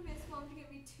 You should convince Mom to get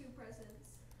me 2 presents.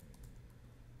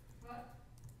 What?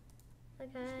 You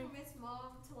Okay. should convince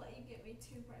Mom to let you get me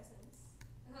 2 presents.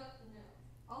 No.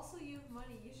 Also, you have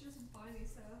money. You should just buy me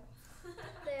stuff.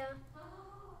 There.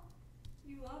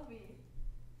 You love me.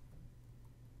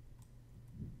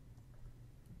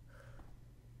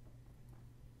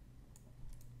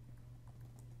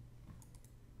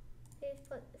 Let's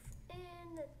put this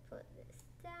in. Let's put this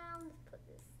down. Let's put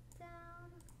this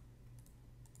down.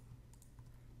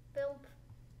 Boom.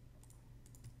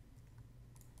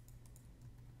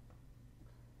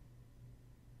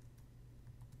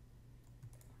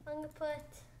 I'm gonna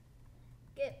put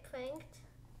get pranked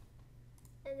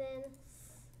and then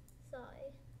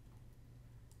sigh.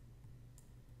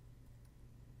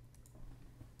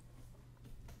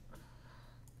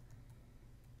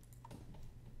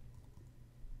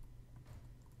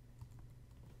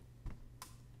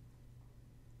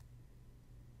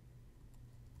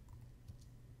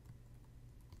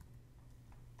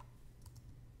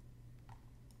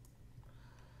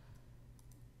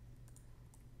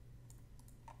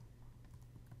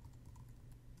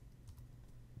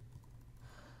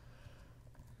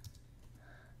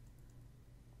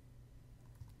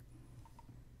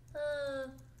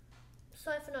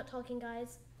 not talking,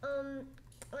 guys. I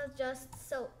was just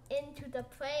so into the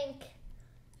prank.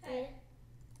 Hey.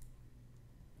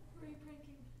 Who are you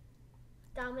pranking?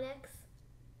 Dominic's.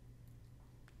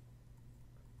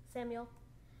 Samuel.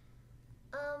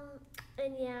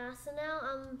 And yeah, so now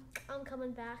I'm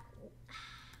coming back.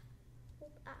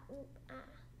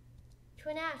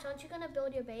 Twin Ash, aren't you gonna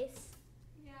build your base?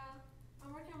 Yeah,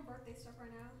 I'm working on birthday stuff right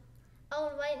now. Oh,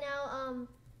 and right now,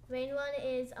 Rainrun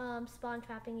is spawn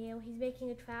trapping you. He's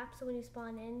making a trap, so when you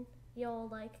spawn in, you'll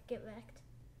like get wrecked.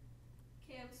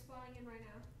 Okay, I'm spawning in right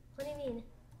now. What do you mean?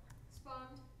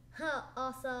 Spawned. Huh,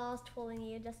 also, I was trolling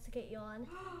you just to get you on.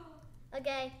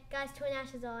 Okay, guys, Twin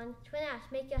Ash is on. Twin Ash,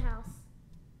 make your house.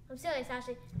 I'm serious,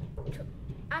 Ashley.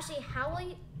 Ashley, how will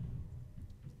you...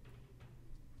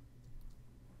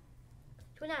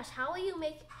 Twin Ash, how will you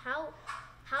make... How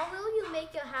will you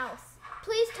make your house?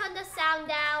 Please turn the sound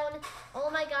down. Oh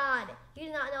my god. You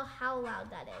do not know how loud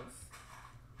that is.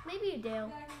 Maybe you do. Yeah, I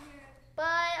can hear it. But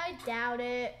I doubt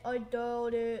it. I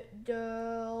doubt it.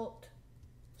 Doubt.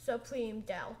 Supreme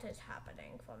doubt is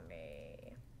happening for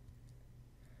me.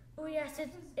 Oh yes,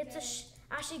 it's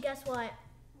a Ashley, guess what?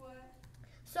 What?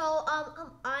 So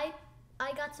I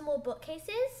got some more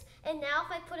bookcases, and now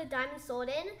if I put a diamond sword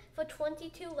in for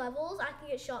 22 levels, I can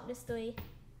get sharpness 3.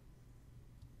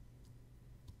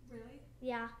 Really?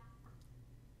 Yeah.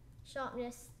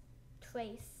 Sharpness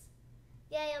trace.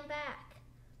 Yay, I'm back.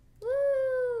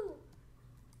 Woo!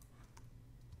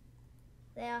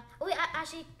 There. Oh wait,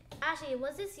 Ashley,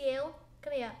 was this you?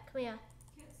 Come here, come here.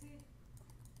 Can't see.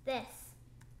 This.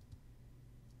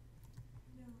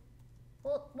 No.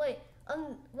 Well, wait.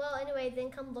 Well, anyway, then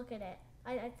come look at it.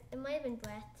 It might have been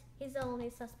Brett. He's the only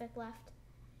suspect left.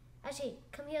 Ashley,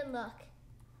 come here and look.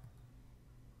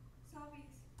 Zombies.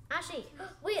 Ashley,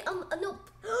 wait, no.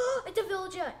 It's a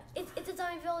villager. It's a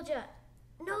zombie villager.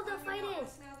 No, they're fighting.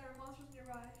 Now there are monsters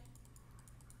nearby.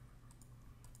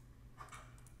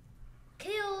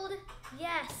 Killed.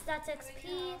 Yes, that's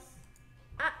XP.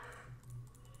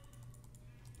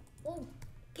 Oh,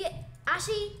 get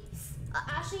Ashley.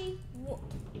 Ashley.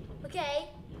 Okay,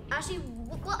 Ashley.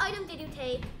 What item did you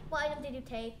take? What item did you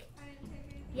take? I didn't take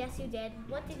anything. Yes, you did.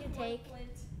 What did you take? One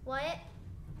flint. What? I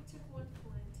took 1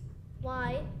 flint.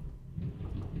 Why?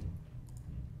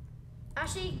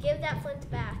 Ashley, give that flint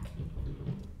back.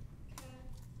 Okay.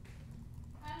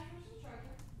 Ash, where's the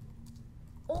charger?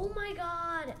 Oh my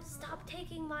god! Stop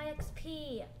taking my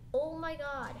XP. Oh my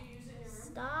god. Did you use it in your room?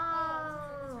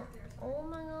 Stop. It's right there. Oh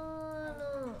my god.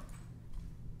 No.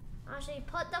 Ashley,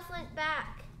 put the flint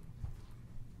back.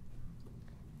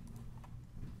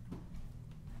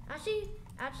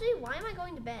 Actually, why am I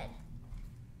going to bed?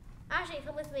 Ashley,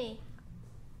 come with me.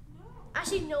 No.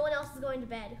 Actually, no one else is going to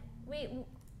bed. We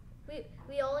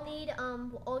all need,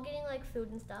 we're all getting like food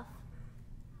and stuff.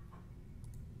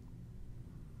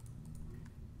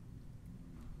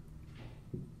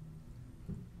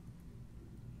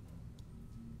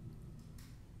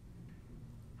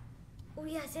 Oh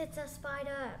yes, it's a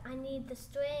spider. I need the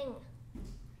string.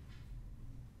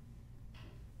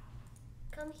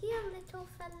 Come here, little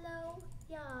fellow.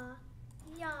 Yeah,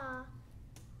 yeah.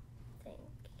 Think.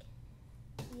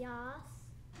 Yes.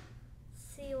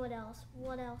 See what else.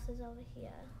 What else is over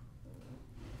here?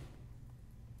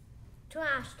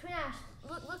 Trash.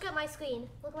 Look at my screen.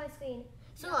 Look at my screen.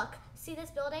 So look, see this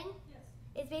building? Yes.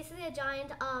 It's basically a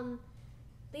giant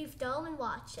leaf dome, and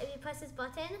watch. If you press this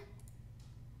button,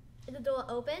 the door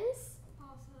opens,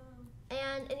 Awesome.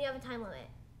 and you have a time limit.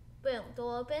 Boom,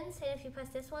 door opens, and if you press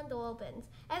this one, door opens.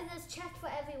 And there's chests for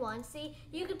everyone. See,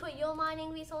 you can put your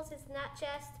mining resources in that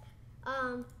chest.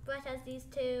 Brett has these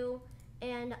 2,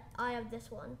 and I have this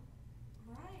one.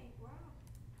 Right, wow.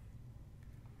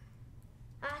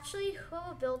 Actually,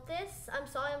 whoever built this, I'm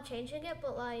sorry I'm changing it,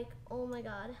 but like, oh my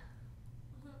god.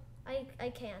 I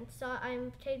can't. So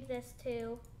I'm changing this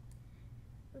to,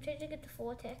 I'm changing it to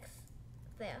 4 ticks.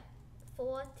 There,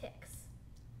 4 ticks.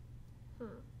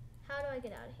 How do I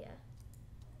get out of here?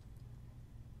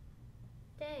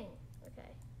 Dang,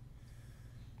 okay.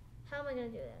 How am I gonna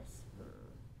do this?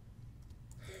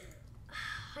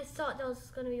 I thought there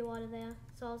was gonna be water there,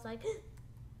 so I was like,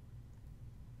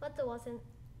 but there wasn't.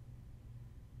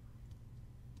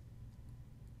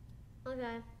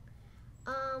 Okay.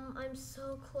 I'm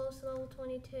so close to level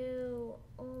 22.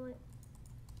 Oh my.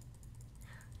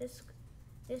 This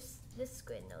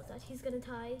squid knows that he's gonna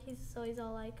die. He's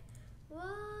all like,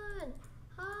 run,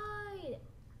 hide,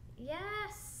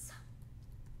 yes.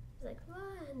 He's like,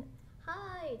 run,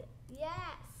 hide,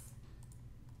 yes.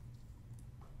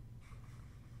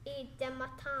 Eat the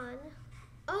mutton.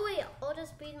 Oh wait, I'll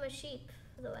just breed my sheep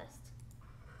for the rest.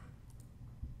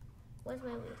 Where's my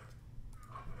wheat?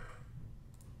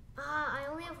 I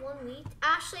only have 1 wheat.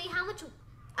 Ashley, how much?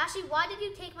 Ashley, why did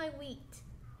you take my wheat?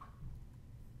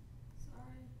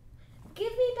 Sorry.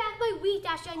 Give me back my wheat,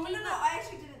 Ashley. I Oh, need no, I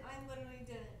actually didn't. I literally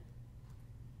didn't.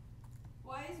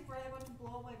 Why is Brad about to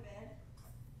blow up my bed?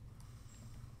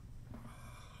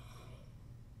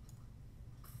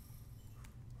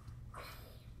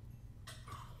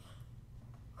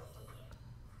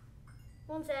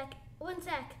 One sec. 1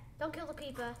 sec. Don't kill the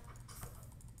creeper.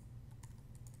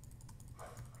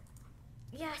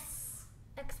 Yes.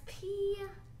 XP.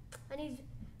 I need.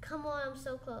 Come on, I'm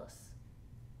so close.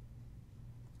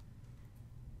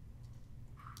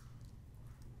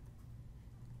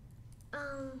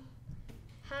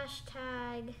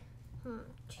 Hashtag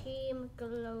Team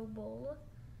Global.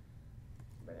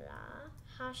 Blah.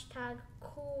 Hashtag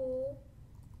Cool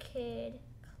Kid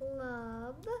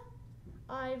Club.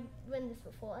 I've written this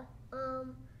before.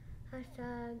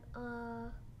 Hashtag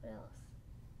what else?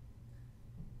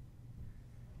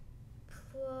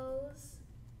 Pros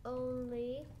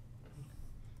only.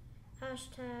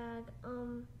 Hashtag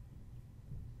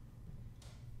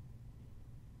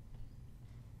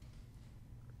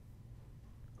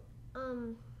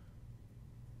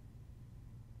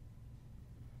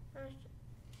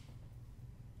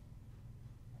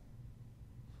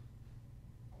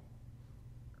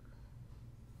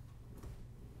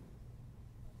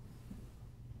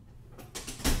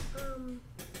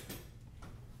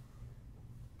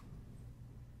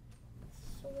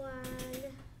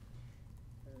Swag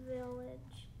Village.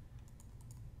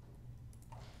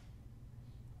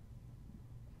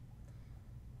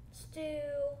 Stu,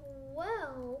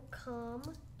 welcome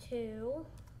to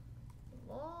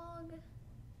Log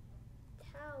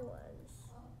Towers.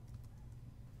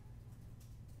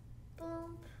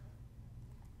 Boom.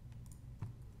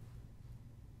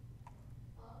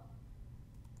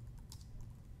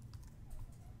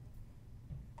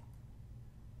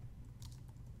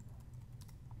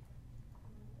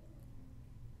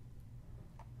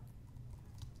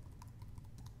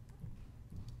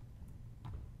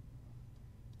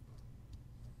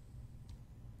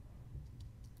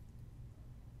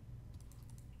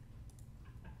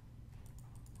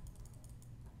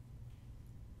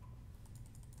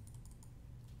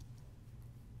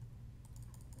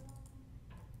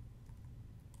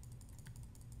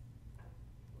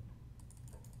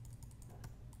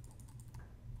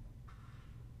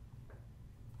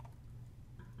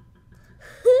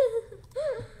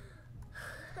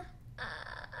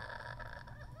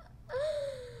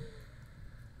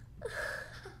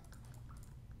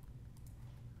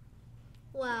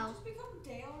 Wow. Did it just become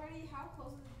day already? How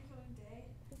close is it becoming day?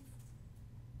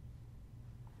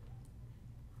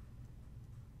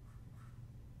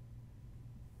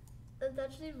 That's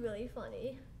actually really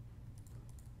funny.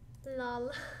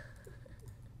 Lol.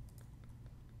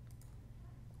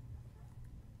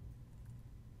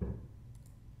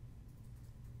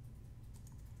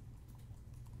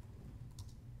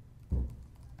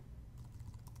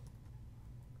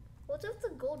 What's with the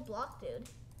gold block, dude?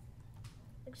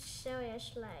 Like,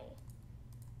 seriously.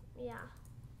 Yeah.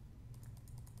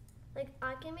 Like,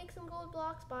 I can make some gold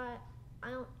blocks, but I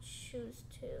don't choose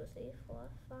to. 3, 4,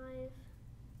 5.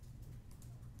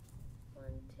 1,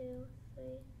 2, 3,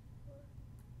 4.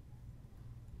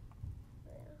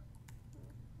 Yeah.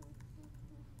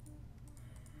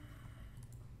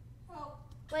 Help.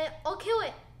 Wait, I'll kill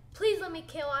it. Please let me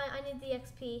kill. I need the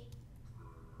XP.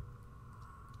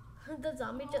 The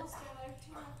zombie just. Almost dead. I have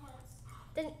 2 more parts.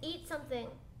 Then eat something.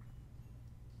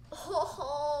 Oh,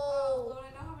 Oh. Lord,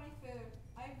 I don't have any food.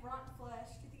 I have rotten flesh.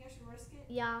 Do you think I should risk it?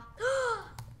 Yeah.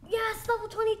 Yes, level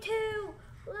 22.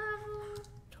 Level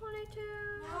 22.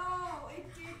 No, it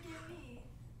did give me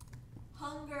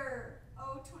hunger.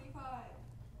 Oh, 25.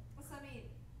 What's that mean?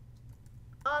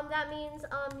 That means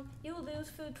you will lose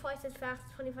food twice as fast,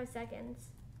 25 seconds.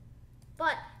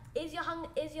 But is your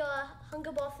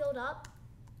hunger bar filled up?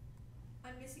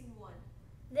 I'm missing 1.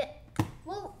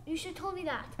 Well, you should told me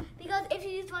that, because if you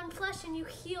use 1 flesh and you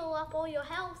heal up all your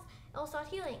health, it'll start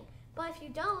healing. But if you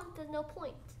don't, there's no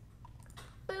point.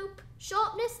 Boop.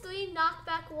 Sharpness 3,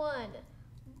 knockback 1.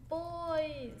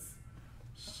 Boys.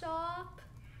 Sharp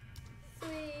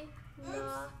 3,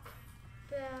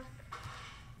 knockback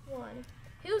 1.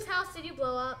 Whose house did you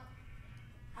blow up?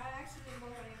 I actually didn't blow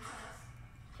up anyone's house.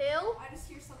 Who? I just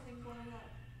hear something blowing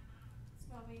up. It's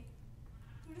not me.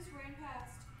 Who just ran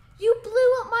past? You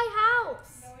blew up my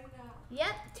house. No, I did not.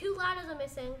 Yep, 2 ladders are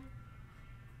missing.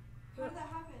 How did that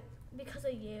happen? Because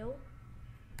of you.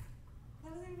 That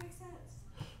doesn't even make sense.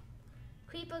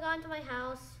 Creeper got into my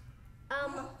house.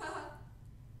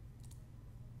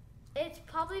 It's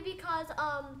probably because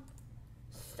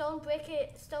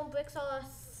stone bricks are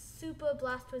super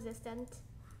blast resistant.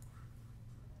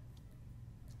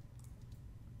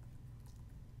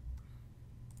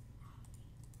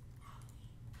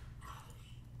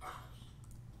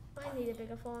 I need a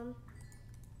bigger farm.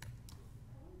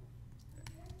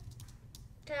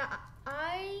 Okay,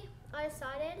 I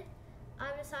decided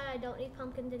I don't need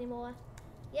pumpkins anymore.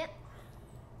 Yep.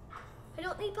 I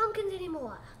don't need pumpkins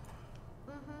anymore.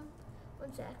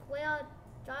 One sec. Where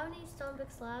do I need stone brick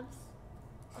slabs?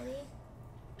 Any?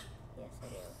 Yes, I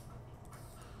do.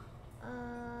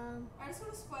 I just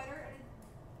got a spider and it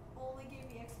only gave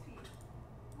me XP.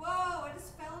 Whoa! I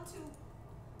just fell into.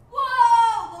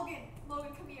 Whoa!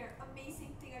 Logan, come here.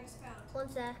 Amazing thing I just found. One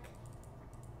sec.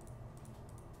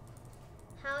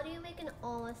 How do you make an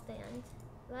armor stand?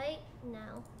 Right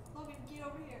now. Logan, get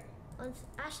over here.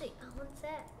 Actually, one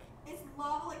sec. It's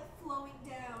lava like flowing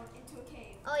down into a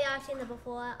cave. Oh yeah, I've seen that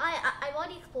before. I've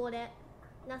already explored it.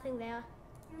 Nothing there.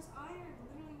 There's iron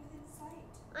literally within sight.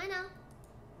 I know.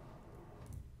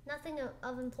 Nothing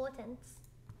of importance.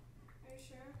 Are you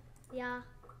sure? Yeah,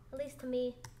 at least to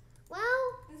me. Well,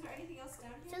 is there anything else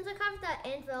down here? Since I carved that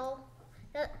anvil,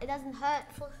 it doesn't hurt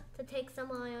to take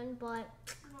some iron, but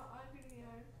No, I'm getting the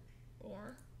iron.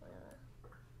 Yeah, whatever.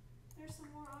 There's some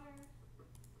more iron.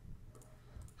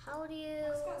 How do you?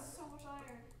 It's got so much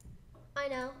iron. I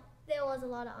know. There was a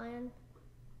lot of iron.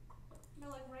 No,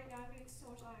 like right now I'm getting so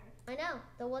much iron. I know.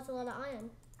 There was a lot of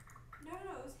iron. No,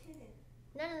 it was hidden.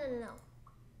 No.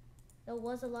 There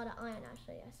was a lot of iron,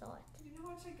 actually. I saw it. Do you know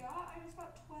how much I got? I just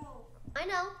got 12. I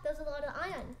know. There's a lot of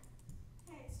iron.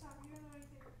 Hey, stop. You don't know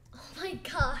anything. Oh my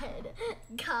god.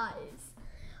 Guys.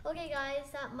 Okay, guys.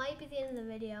 That might be the end of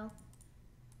the video.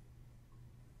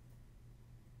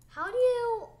 How do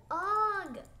you...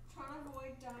 Ugh. Trying to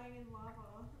avoid dying in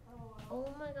lava. LOL.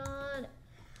 Oh my god.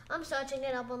 I'm searching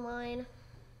it up online.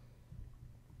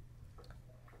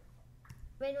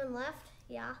 Anyone left?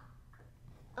 Yeah.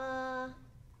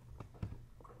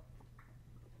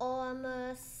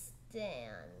 Armor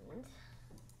stand.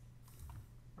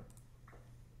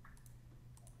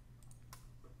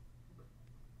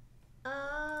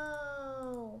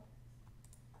 Oh.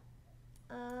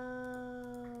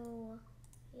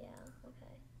 Yeah,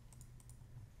 okay.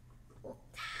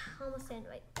 Armor stand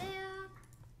right there.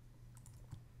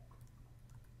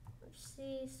 Let's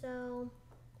see, so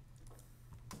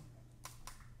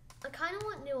I kind of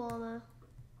want new armor,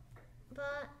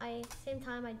 but at the same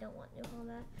time I don't want new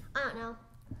armor. I don't know.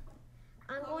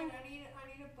 I need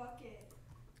a bucket.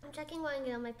 I'm checking what I can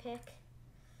get on my pick.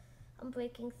 I'm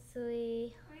breaking 3.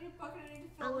 I need a bucket. I need to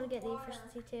fill I'm gonna with get the water.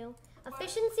 efficiency 2.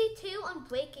 Efficiency 2 on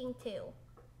breaking 2.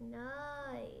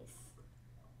 Nice.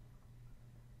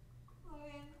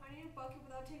 Logan, I need a bucket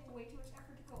without taking way too much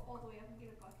effort to go all the way up and get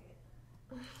a bucket.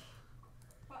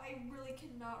 But I really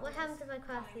cannot. What happens if I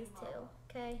craft dying these in lava.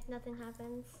 2? Okay, nothing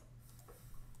happens.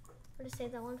 I'll just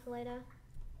save that one for later.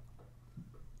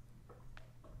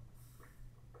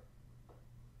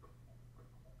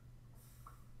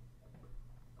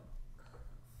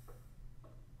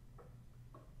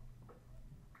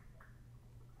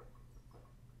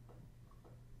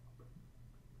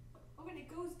 Logan, it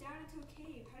goes down into a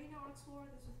cave. How do you not want to explore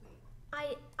this with me?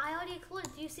 I already explored.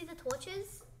 Do you see the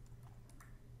torches?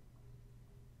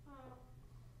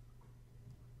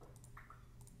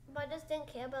 But I just didn't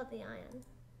care about the iron.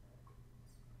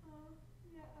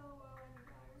 Yeah, LOL, I need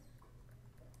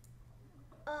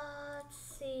iron. Let's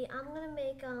see. I'm gonna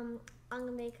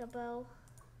make a bow.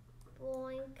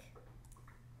 Boink.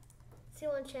 See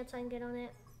what chance I can get on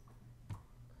it.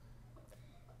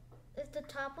 If the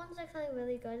top one's like something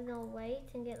really good, then I'll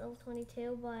wait and get level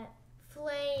 22. But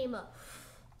flame.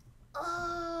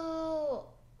 Oh.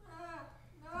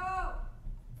 No.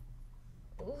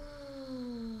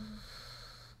 Ooh.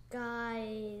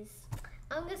 Guys,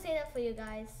 I'm gonna say that for you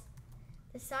guys.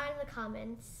 Decide in the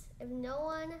comments. If no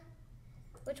one,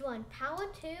 which one? Power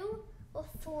 2 or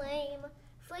flame?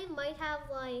 Flame might have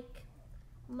like,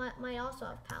 might also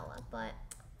have power, but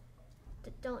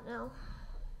don't know.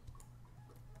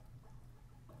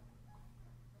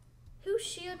 Who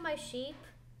sheared my sheep?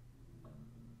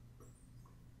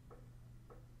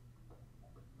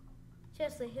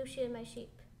 Seriously, who sheared my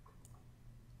sheep?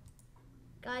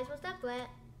 Guys, was that Brett?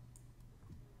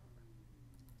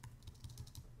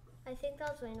 I think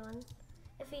that was Rain One.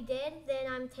 If he did, then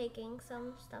I'm taking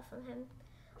some stuff from him.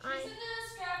 She's in the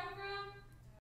scrapbook room.